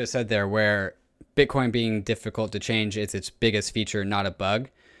what you just said there, where Bitcoin being difficult to change is its biggest feature, not a bug.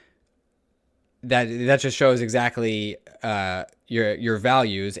 That just shows exactly your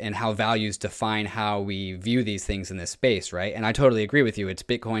values and how values define how we view these things in this space, right? And I totally agree with you. It's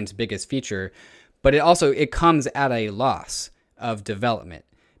Bitcoin's biggest feature, but it comes at a loss of development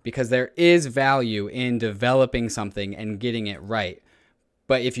because there is value in developing something and getting it right.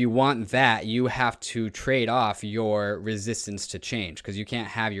 But if you want that, you have to trade off your resistance to change because you can't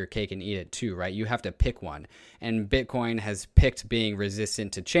have your cake and eat it too, right? You have to pick one. And Bitcoin has picked being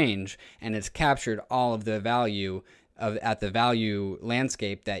resistant to change, and it's captured all of the value at the value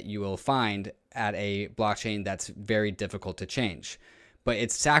landscape that you will find at a blockchain that's very difficult to change. But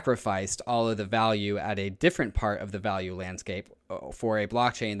it's sacrificed all of the value at a different part of the value landscape for a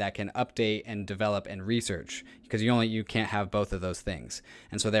blockchain that can update and develop and research because you can't have both of those things.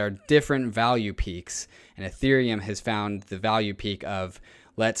 And so there are different value peaks, and Ethereum has found the value peak of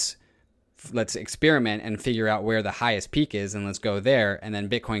let's experiment and figure out where the highest peak is and let's go there. And then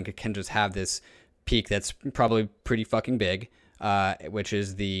Bitcoin can just have this peak that's probably pretty fucking big, which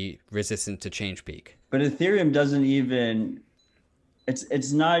is the resistant to change peak. But Ethereum doesn't even...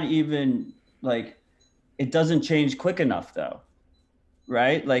 It's not even like it doesn't change quick enough though,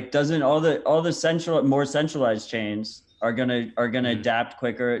 right? Like doesn't all the more centralized chains are gonna adapt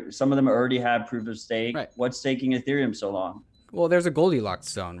quicker. Some of them already have proof of stake. Right. What's taking Ethereum so long? Well, there's a Goldilocks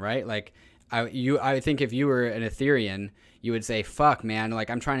zone, right? Like I think if you were an Ethereum, you would say, fuck, man, like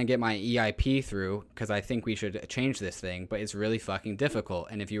I'm trying to get my EIP through because I think we should change this thing, but it's really fucking difficult.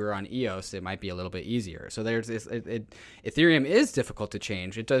 And if you were on EOS, it might be a little bit easier. So there's this, Ethereum is difficult to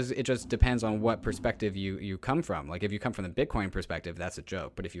change. It just depends on what perspective you come from. Like if you come from the Bitcoin perspective, that's a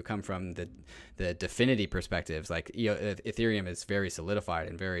joke. But if you come from the Dfinity perspectives, like Ethereum is very solidified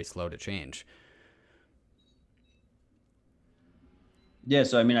and very slow to change. Yeah,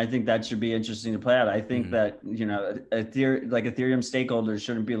 so I mean, I think that should be interesting to play out. I think that Ethereum stakeholders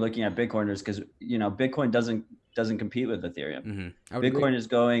shouldn't be looking at Bitcoiners because Bitcoin doesn't compete with Ethereum. Bitcoin is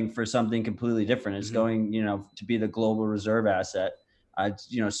going for something completely different. It's going to be the global reserve asset.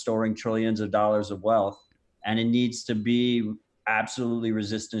 Storing trillions of dollars of wealth, and it needs to be absolutely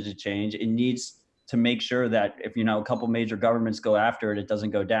resistant to change. It needs to make sure that if a couple major governments go after it, it doesn't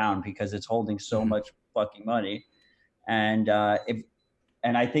go down because it's holding so much fucking money.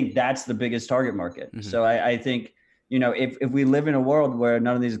 And I think that's the biggest target market. So I think, if we live in a world where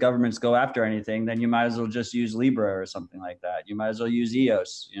none of these governments go after anything, then you might as well just use Libra or something like that. You might as well use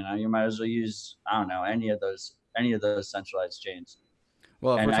EOS. You might as well use, I don't know, any of those centralized chains.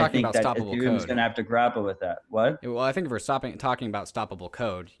 Well, if we're talking about stoppable Ethereum's code, going to have to grapple with that. What? Well, I think if we're talking about stoppable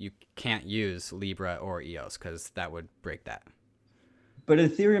code, you can't use Libra or EOS because that would break that. But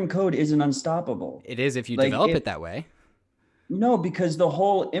Ethereum code isn't unstoppable. It is if you develop it that way. No, because the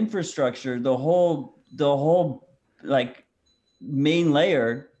whole infrastructure, the whole like main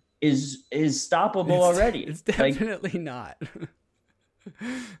layer is stoppable already. It's definitely not.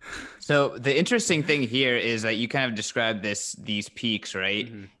 So the interesting thing here is that you kind of describe these peaks,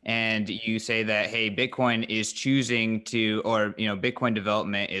 right? And you say that, hey, Bitcoin is choosing to, or Bitcoin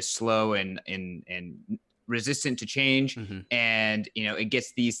development is slow and resistant to change, and it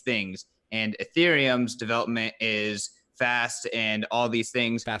gets these things. And Ethereum's development is fast and all these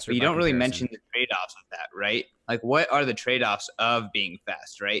things, faster, but you don't really mention the trade-offs of that, right? Like, what are the trade-offs of being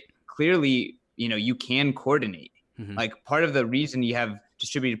fast, right? Clearly, you can coordinate. Like, part of the reason you have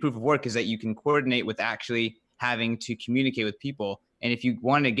distributed proof of work is that you can coordinate with actually having to communicate with people. And if you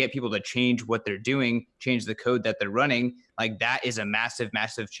want to get people to change what they're doing, change the code that they're running, like that is a massive,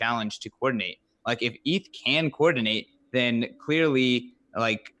 massive challenge to coordinate. Like, if ETH can coordinate, then clearly,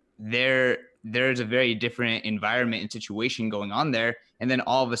 like, there's a very different environment and situation going on there. And then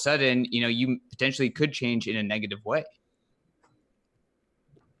all of a sudden, you potentially could change in a negative way.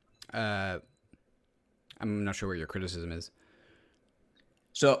 I'm not sure what your criticism is.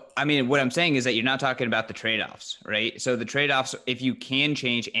 So, I mean, what I'm saying is that you're not talking about the trade-offs, right? So the trade-offs, if you can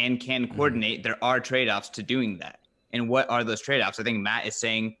change and can coordinate, there are trade-offs to doing that. And what are those trade-offs? I think Matt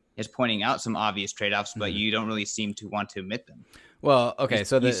is pointing out some obvious trade-offs, but you don't really seem to want to admit them. Well, okay,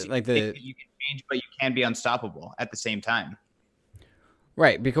 so you can change, but you can be unstoppable at the same time.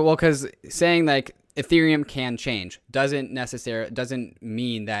 Right, because saying like Ethereum can change doesn't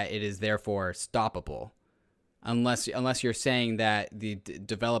mean that it is therefore stoppable. unless you're saying that the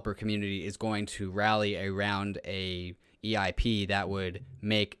developer community is going to rally around a EIP that would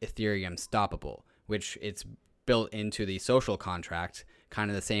make Ethereum stoppable, which it's built into the social contract, kind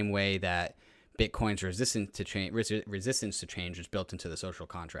of the same way that Bitcoin's resistance to change is built into the social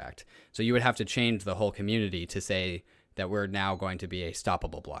contract. So you would have to change the whole community to say that we're now going to be a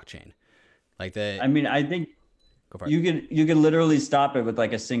stoppable blockchain. Like I mean, I think you could literally stop it with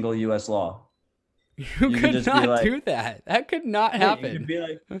like a single U.S. law. You could just not do that. That could not happen. You could be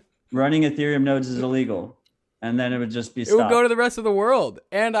like, running Ethereum nodes is illegal, and then it would just be stopped. It would go to the rest of the world,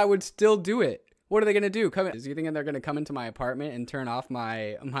 and I would still do it. What are they going to do? Do you think they're going to come into my apartment and turn off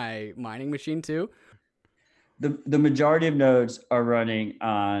my mining machine too? The majority of nodes are running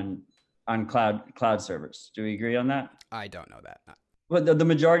on cloud servers. Do we agree on that? I don't know that. But the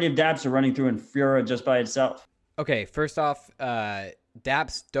majority of dApps are running through Infura just by itself. Okay, first off,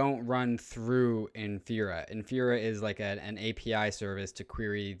 dApps don't run through Infura. Infura is like an API service to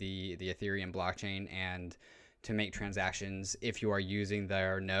query the Ethereum blockchain and to make transactions if you are using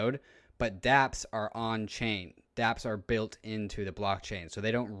their node. But dApps are on-chain. dApps are built into the blockchain, so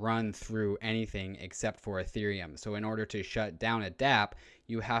they don't run through anything except for Ethereum. So in order to shut down a dApp,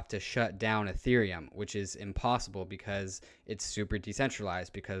 you have to shut down Ethereum, which is impossible because it's super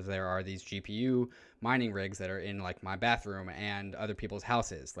decentralized, because there are these GPU mining rigs that are in like my bathroom and other people's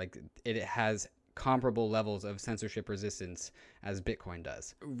houses. Like it has comparable levels of censorship resistance as Bitcoin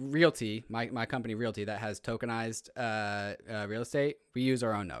does. Realty, my company Realty that has tokenized real estate, we use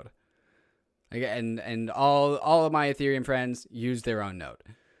our own node. And all of my Ethereum friends use their own node.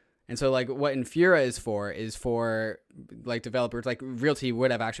 And so like what Infura is for like developers. Like Realty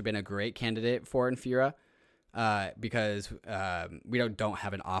would have actually been a great candidate for Infura because we don't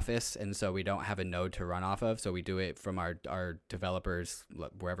have an office, and so we don't have a node to run off of. So we do it from our developers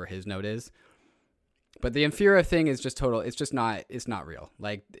wherever his node is. But the Infura thing is just total. It's not real.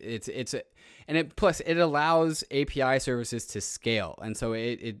 Like plus it allows API services to scale, and so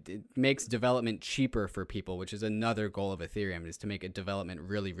it makes development cheaper for people, which is another goal of Ethereum, is to make a development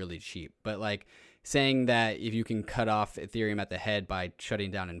really, really cheap. But like saying that if you can cut off Ethereum at the head by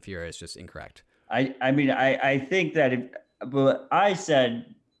shutting down Infura is just incorrect. I mean, I think that I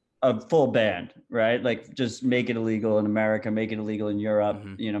said a full ban, right? Like just make it illegal in America, make it illegal in Europe,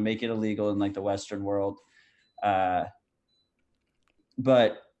 make it illegal in like the Western world. But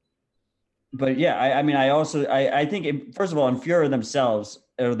yeah, I think first of all, Infura themselves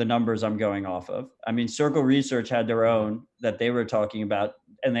are the numbers I'm going off of. I mean, Circle Research had their own that they were talking about,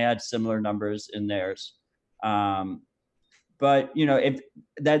 and they had similar numbers in theirs. But if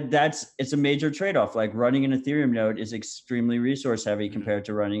it's a major trade-off. Like running an Ethereum node is extremely resource heavy compared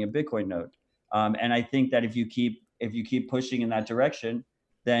to running a Bitcoin node. And I think that if you keep pushing in that direction,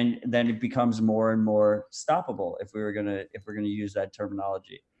 then it becomes more and more stoppable. If we're gonna use that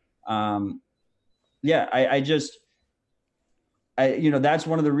terminology, that's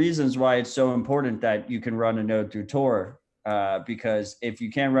one of the reasons why it's so important that you can run a node through Tor. Because if you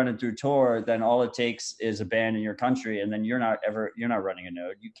can't run it through Tor, then all it takes is a ban in your country, and then you're not running a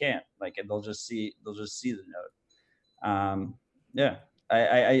node. You can't, like, and they'll just see the node.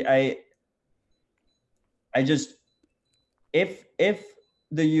 If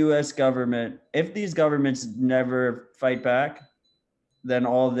the U.S. government, if these governments never fight back, then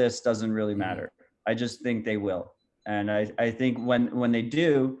all this doesn't really matter. I just think they will, and I think when they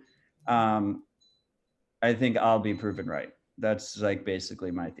do, I think I'll be proven right. That's like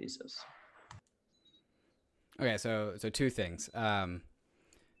basically my thesis. Okay, so two things.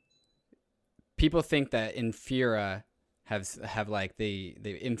 People think that Infura have like the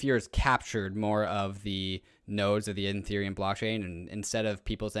Infura's captured more of the nodes of the Ethereum blockchain, and instead of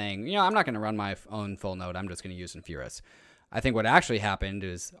people saying, I'm not going to run my own full node, I'm just going to use Infura's. I think what actually happened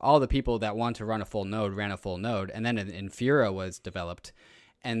is all the people that want to run a full node ran a full node, and then Infura was developed.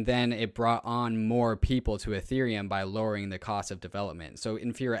 And then it brought on more people to Ethereum by lowering the cost of development. So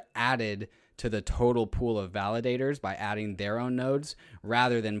Infura added to the total pool of validators by adding their own nodes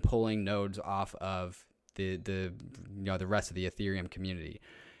rather than pulling nodes off of the rest of the Ethereum community.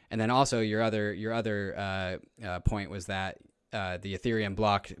 And then also your other point was that the Ethereum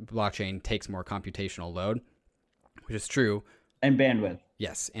blockchain takes more computational load, which is true. And bandwidth.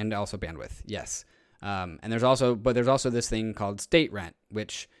 Yes, and also bandwidth. Yes. And there's also this thing called state rent,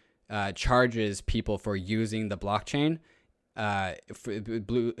 which charges people for using the blockchain,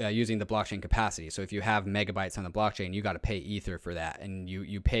 using the blockchain capacity. So if you have megabytes on the blockchain, you got to pay Ether for that, and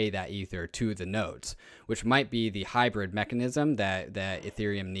you pay that Ether to the nodes, which might be the hybrid mechanism that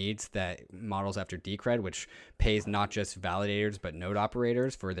Ethereum needs, that models after Decred, which pays not just validators but node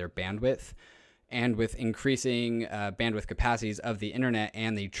operators for their bandwidth. And with increasing bandwidth capacities of the internet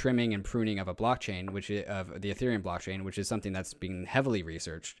and the trimming and pruning of a blockchain, of the Ethereum blockchain, which is something that's being heavily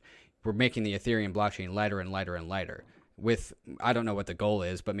researched, we're making the Ethereum blockchain lighter and lighter and lighter. I don't know what the goal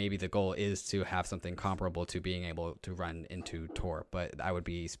is, but maybe the goal is to have something comparable to being able to run into Tor. But I would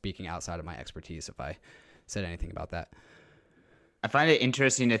be speaking outside of my expertise if I said anything about that. I find it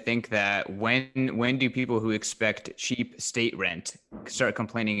interesting to think that when do people who expect cheap state rent start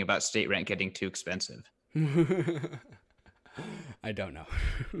complaining about state rent getting too expensive? I don't know.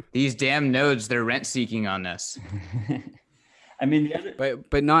 These damn nodes, they're rent seeking on us. I mean,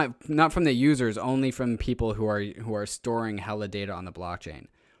 but not from the users, only from people who are storing hella data on the blockchain.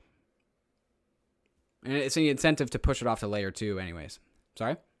 And it's an incentive to push it off to layer 2 anyways.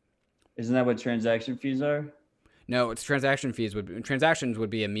 Sorry? Isn't that what transaction fees are? No, it's transaction fees. Transactions would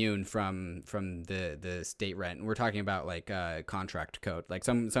be immune from the state rent. We're talking about like contract code. Like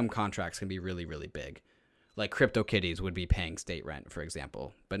some contracts can be really, really big. Like CryptoKitties would be paying state rent, for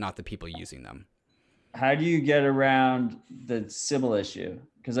example, but not the people using them. How do you get around the Sybil issue?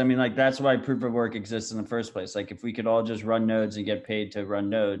 Because I mean, like that's why proof of work exists in the first place. Like if we could all just run nodes and get paid to run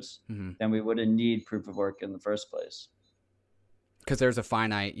nodes, then we wouldn't need proof of work in the first place. Because there's a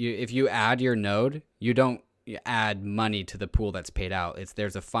finite. If you add your node, you don't add money to the pool that's paid out.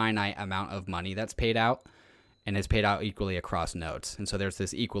 There's a finite amount of money that's paid out, and it's paid out equally across nodes. And so there's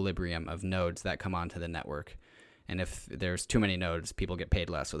this equilibrium of nodes that come onto the network. And if there's too many nodes, people get paid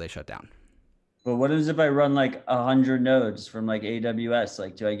less, so they shut down. But what if I run like 100 nodes from like AWS?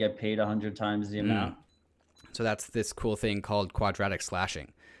 Like, do I get paid 100 times the amount? So that's this cool thing called quadratic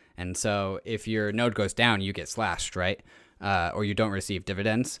slashing. And so if your node goes down, you get slashed, right? Or you don't receive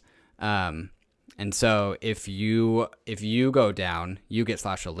dividends. And so if you go down, you get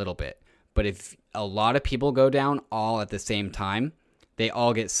slashed a little bit. But if a lot of people go down all at the same time, they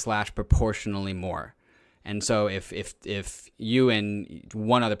all get slashed proportionally more. And so if you and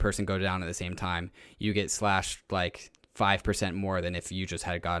one other person go down at the same time, you get slashed like 5% more than if you just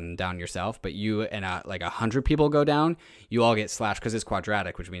had gotten down yourself. But you and like 100 people go down, you all get slashed because it's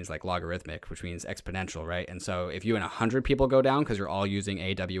quadratic, which means like logarithmic, which means exponential, right? And so if you and 100 people go down because you're all using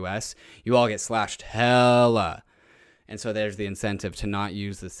AWS, you all get slashed hella. And so there's the incentive to not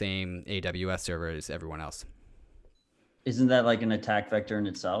use the same AWS server as everyone else. Isn't that like an attack vector in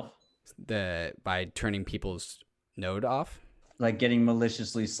itself? By turning people's node off? Like getting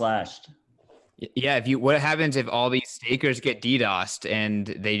maliciously slashed. Yeah, what happens if all these stakers get DDoSed and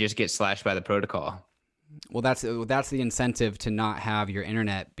they just get slashed by the protocol? Well, that's the incentive to not have your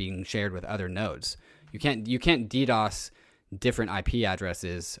internet being shared with other nodes. You can't DDoS different IP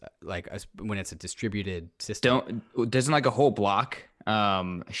addresses like when it's a distributed system. Doesn't like a whole block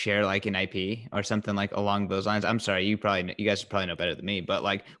share like an IP or something like along those lines? I'm sorry, you guys probably know better than me, but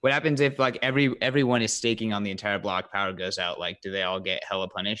like what happens if like everyone is staking on the entire block, power goes out? Like, do they all get hella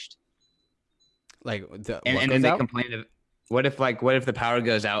punished? Like and then they complain of what if the power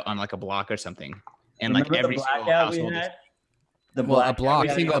goes out on like a block or something, and remember like every single household a block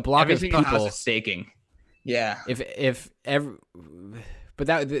of people house is staking. Yeah. Think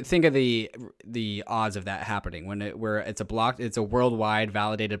of the odds of that happening where it's a worldwide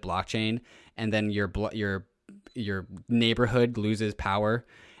validated blockchain, and then your neighborhood loses power.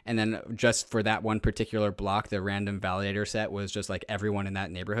 And then just for that one particular block, the random validator set was just like everyone in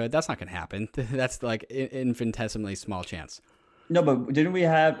that neighborhood. That's not going to happen. That's like infinitesimally small chance. No, but didn't we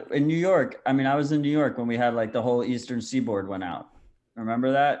have in New York? I mean, I was in New York when we had like the whole Eastern Seaboard went out.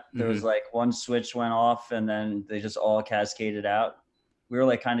 Remember that? There was like one switch went off and then they just all cascaded out. We were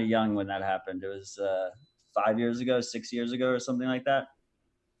like kind of young when that happened. It was 5 years ago, 6 years ago or something like that.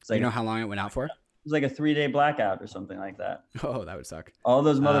 It's like, you know how long it went out for? It was like a 3-day blackout or something like that. Oh, that would suck. All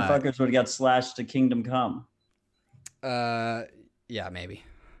those motherfuckers would have got slashed to Kingdom Come. Yeah, maybe.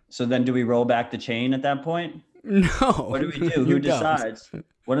 So then do we roll back the chain at that point? No. What do we do? Who decides?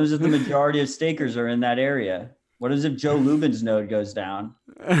 What if the majority of stakers are in that area? What if Joe Lubin's node goes down?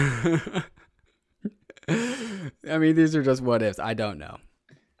 I mean, these are just what ifs. I don't know.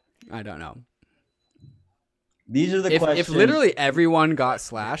 These are the questions. If literally everyone got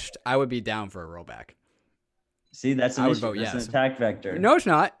slashed, I would be down for a rollback. See, that's an I would issue. vote That's yes. an attack vector. No, it's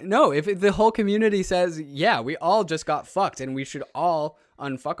not. No, if the whole community says, yeah, we all just got fucked and we should all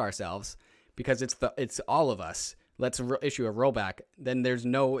unfuck ourselves because it's all of us. Let's issue a rollback. Then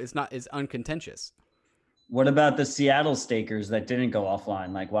it's uncontentious. What about the Seattle stakers that didn't go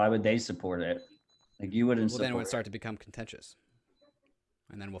offline? Like, why would they support it? Like, you wouldn't support it. Well, then it would start to become contentious.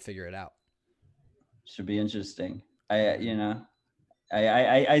 And then we'll figure it out. Should be interesting. I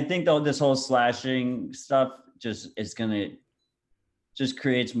think though this whole slashing stuff just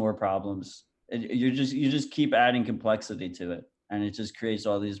creates more problems. You just keep adding complexity to it, and it just creates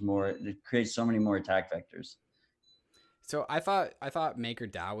it creates so many more attack vectors. So I thought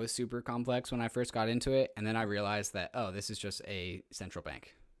MakerDAO was super complex when I first got into it, and then I realized that this is just a central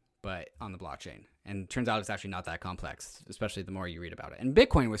bank, but on the blockchain. And turns out it's actually not that complex, especially the more you read about it. And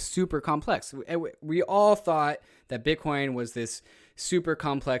Bitcoin was super complex. We all thought that Bitcoin was this super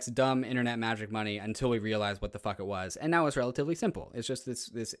complex, dumb internet magic money until we realized what the fuck it was. And now it's relatively simple. It's just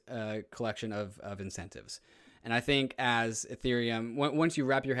this collection of incentives. And I think as Ethereum, once you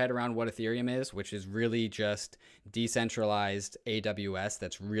wrap your head around what Ethereum is, which is really just decentralized AWS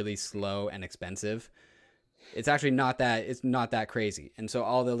that's really slow and expensive, it's actually not that crazy. And so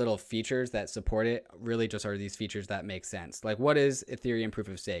all the little features that support it really just are these features that make sense. Like, what is Ethereum proof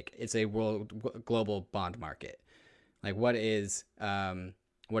of stake? It's a global bond market. Like, what is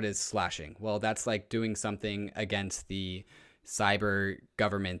slashing? Well, that's like doing something against the cyber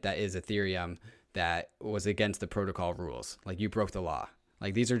government that is Ethereum that was against the protocol rules. Like, you broke the law.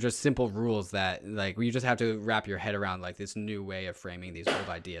 Like, these are just simple rules that, like, you just have to wrap your head around, like, this new way of framing these old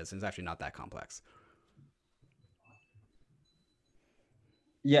ideas. And it's actually not that complex.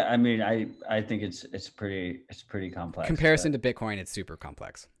 Yeah, I mean, I think it's pretty complex. Comparison to Bitcoin, it's super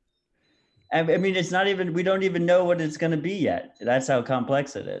complex. I mean, it's not even, we don't even know what it's going to be yet. That's how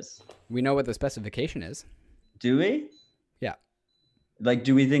complex it is. We know what the specification is. Do we? Yeah. Like,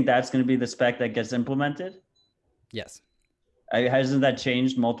 do we think that's going to be the spec that gets implemented? Yes. Hasn't that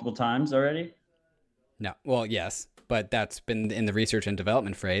changed multiple times already? No. Well, yes, but that's been in the research and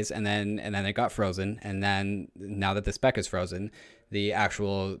development phase, and then it got frozen, and then now that the spec is frozen, the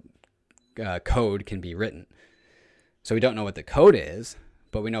actual code can be written. So we don't know what the code is,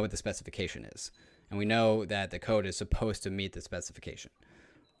 but we know what the specification is, and we know that the code is supposed to meet the specification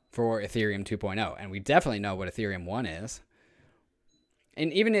for Ethereum 2.0, and we definitely know what Ethereum 1 is.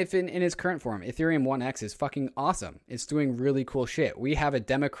 And even if in its current form, Ethereum 1x is fucking awesome. It's doing really cool shit. We have a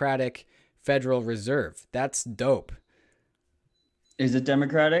democratic Federal Reserve. That's dope. Is it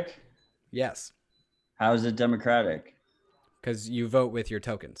democratic? Yes. How is it democratic? Because you vote with your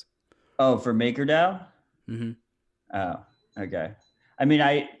tokens. Oh, for MakerDAO? Mm-hmm. Oh, okay. I mean,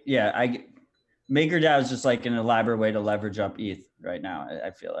 MakerDAO is just like an elaborate way to leverage up ETH right now,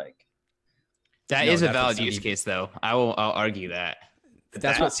 I feel like. That is a valid use case, though. I'll argue that.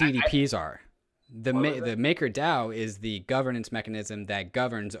 That's what CDPs are. The MakerDAO is the governance mechanism that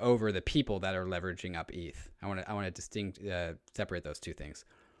governs over the people that are leveraging up ETH. I want to separate those two things.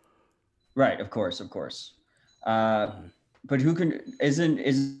 Right, of course. But who can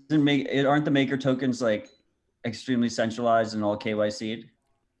aren't the Maker tokens like extremely centralized and all KYC'd?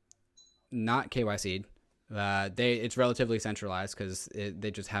 Not KYC'd. It's relatively centralized because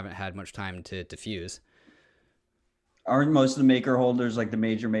they just haven't had much time to diffuse. Aren't most of the Maker holders, like the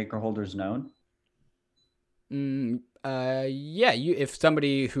major Maker holders, known? Yeah. If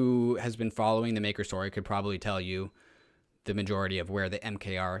somebody who has been following the Maker story could probably tell you the majority of where the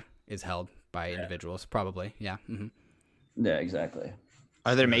MKR is held by individuals. Probably, yeah. Mm-hmm. Yeah, exactly.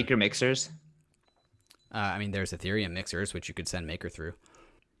 Are there Maker mixers? I mean, there's Ethereum mixers, which you could send Maker through.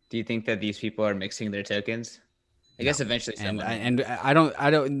 Do you think that these people are mixing their tokens? I guess eventually someone. And I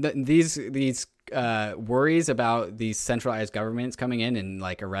don't. These worries about these centralized governments coming in and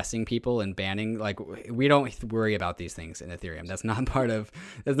like arresting people and banning, like, we don't worry about these things in Ethereum. That's not part of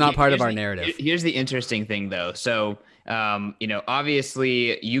our narrative. Here's the interesting thing, though. So,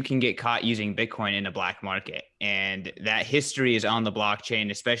 obviously you can get caught using Bitcoin in a black market, and that history is on the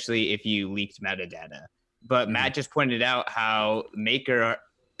blockchain, especially if you leaked metadata. But Matt just pointed out how Maker,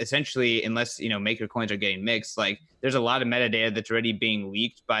 essentially, unless Maker coins are getting mixed, like there's a lot of metadata that's already being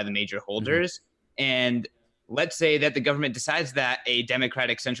leaked by the major holders. Mm-hmm. And let's say that the government decides that a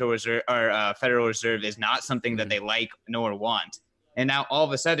democratic central reserve or Federal Reserve is not something that they like nor want. And now all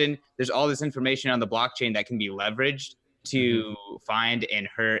of a sudden, there's all this information on the blockchain that can be leveraged to find and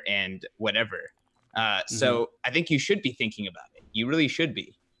hurt and whatever. So I think you should be thinking about it. You really should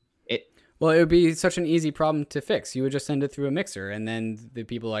be. Well, it would be such an easy problem to fix. You would just send it through a mixer, and then the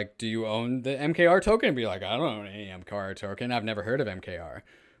people like, do you own the MKR token? And be like, I don't own any MKR token. I've never heard of MKR.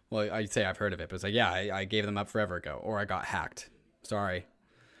 Well, I'd say I've heard of it, but it's like, yeah, I gave them up forever ago, or I got hacked. Sorry.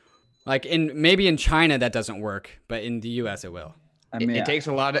 Like maybe in China that doesn't work, but in the US it will. I mean, it takes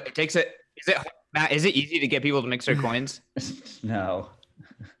a lot of. Matt, is it easy to get people to mix their coins? No,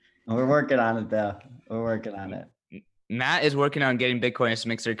 we're working on it though. We're working on it. Matt is working on getting Bitcoiners to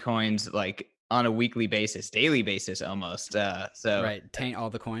mix their coins like on a weekly basis, daily basis almost. Right, taint all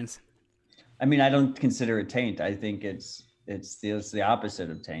the coins. I mean, I don't consider it taint. I think it's the opposite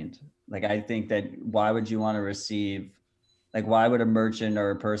of taint. Like, I think that why would you want to receive Like, why would a merchant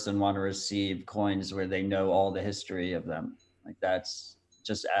or a person want to receive coins where they know all the history of them? Like, that's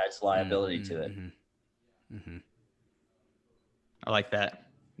just adds liability to it. I like that.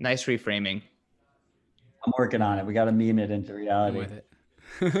 Nice reframing. I'm working on it. We got to meme it into I'm reality. with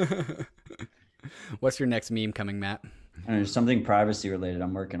it. What's your next meme coming, Matt? And there's something privacy related.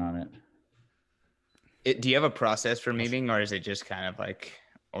 I'm working on it. Do you have a process for memeing, or is it just kind of like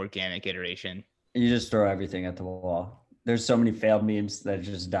organic iteration? You just throw everything at the wall. There's so many failed memes that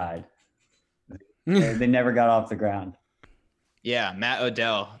just died. They never got off the ground. Yeah, Matt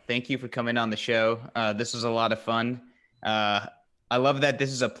Odell, thank you for coming on the show. This was a lot of fun. I love that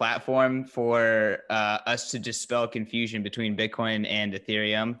this is a platform for us to dispel confusion between Bitcoin and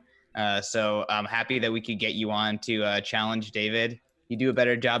Ethereum. So I'm happy that we could get you on to challenge David. You do a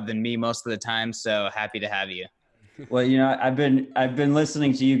better job than me most of the time, so happy to have you. Well, I've been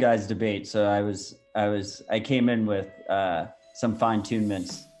listening to you guys debate, so I came in with some fine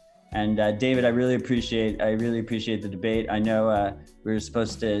tunements. And David, I really appreciate the debate. I know we were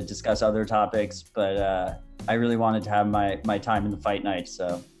supposed to discuss other topics, but I really wanted to have my time in the fight night,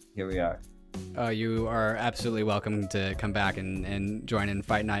 so here we are. You are absolutely welcome to come back and join in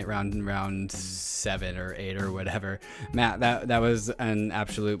Fight Night round 7 or 8 or whatever. Matt, that was an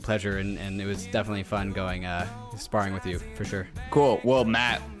absolute pleasure, and it was definitely fun going sparring with you for sure. Cool. Well,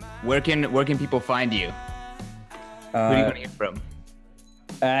 Matt, where can people find you? Who are you going to hear from?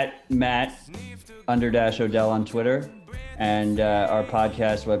 At Matt_Odell on Twitter. And our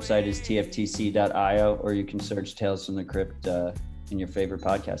podcast website is tftc.io, or you can search Tales from the Crypt in your favorite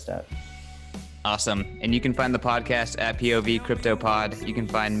podcast app. Awesome. And you can find the podcast at POV CryptoPod. You can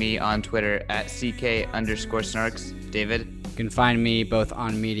find me on Twitter at CK_Snarks. David? You can find me both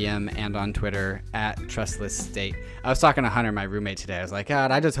on Medium and on Twitter at Trustless State. I was talking to Hunter, my roommate, today. I was like,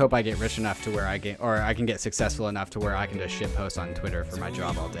 God, I just hope I get rich enough to where I can get successful enough to where I can just shit post on Twitter for my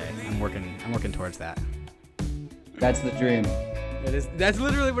job all day. I'm working towards that. That's the dream. That's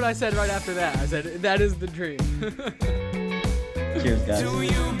literally what I said right after that. I said, that is the dream. Cheers, guys. Do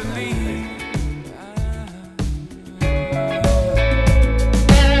you believe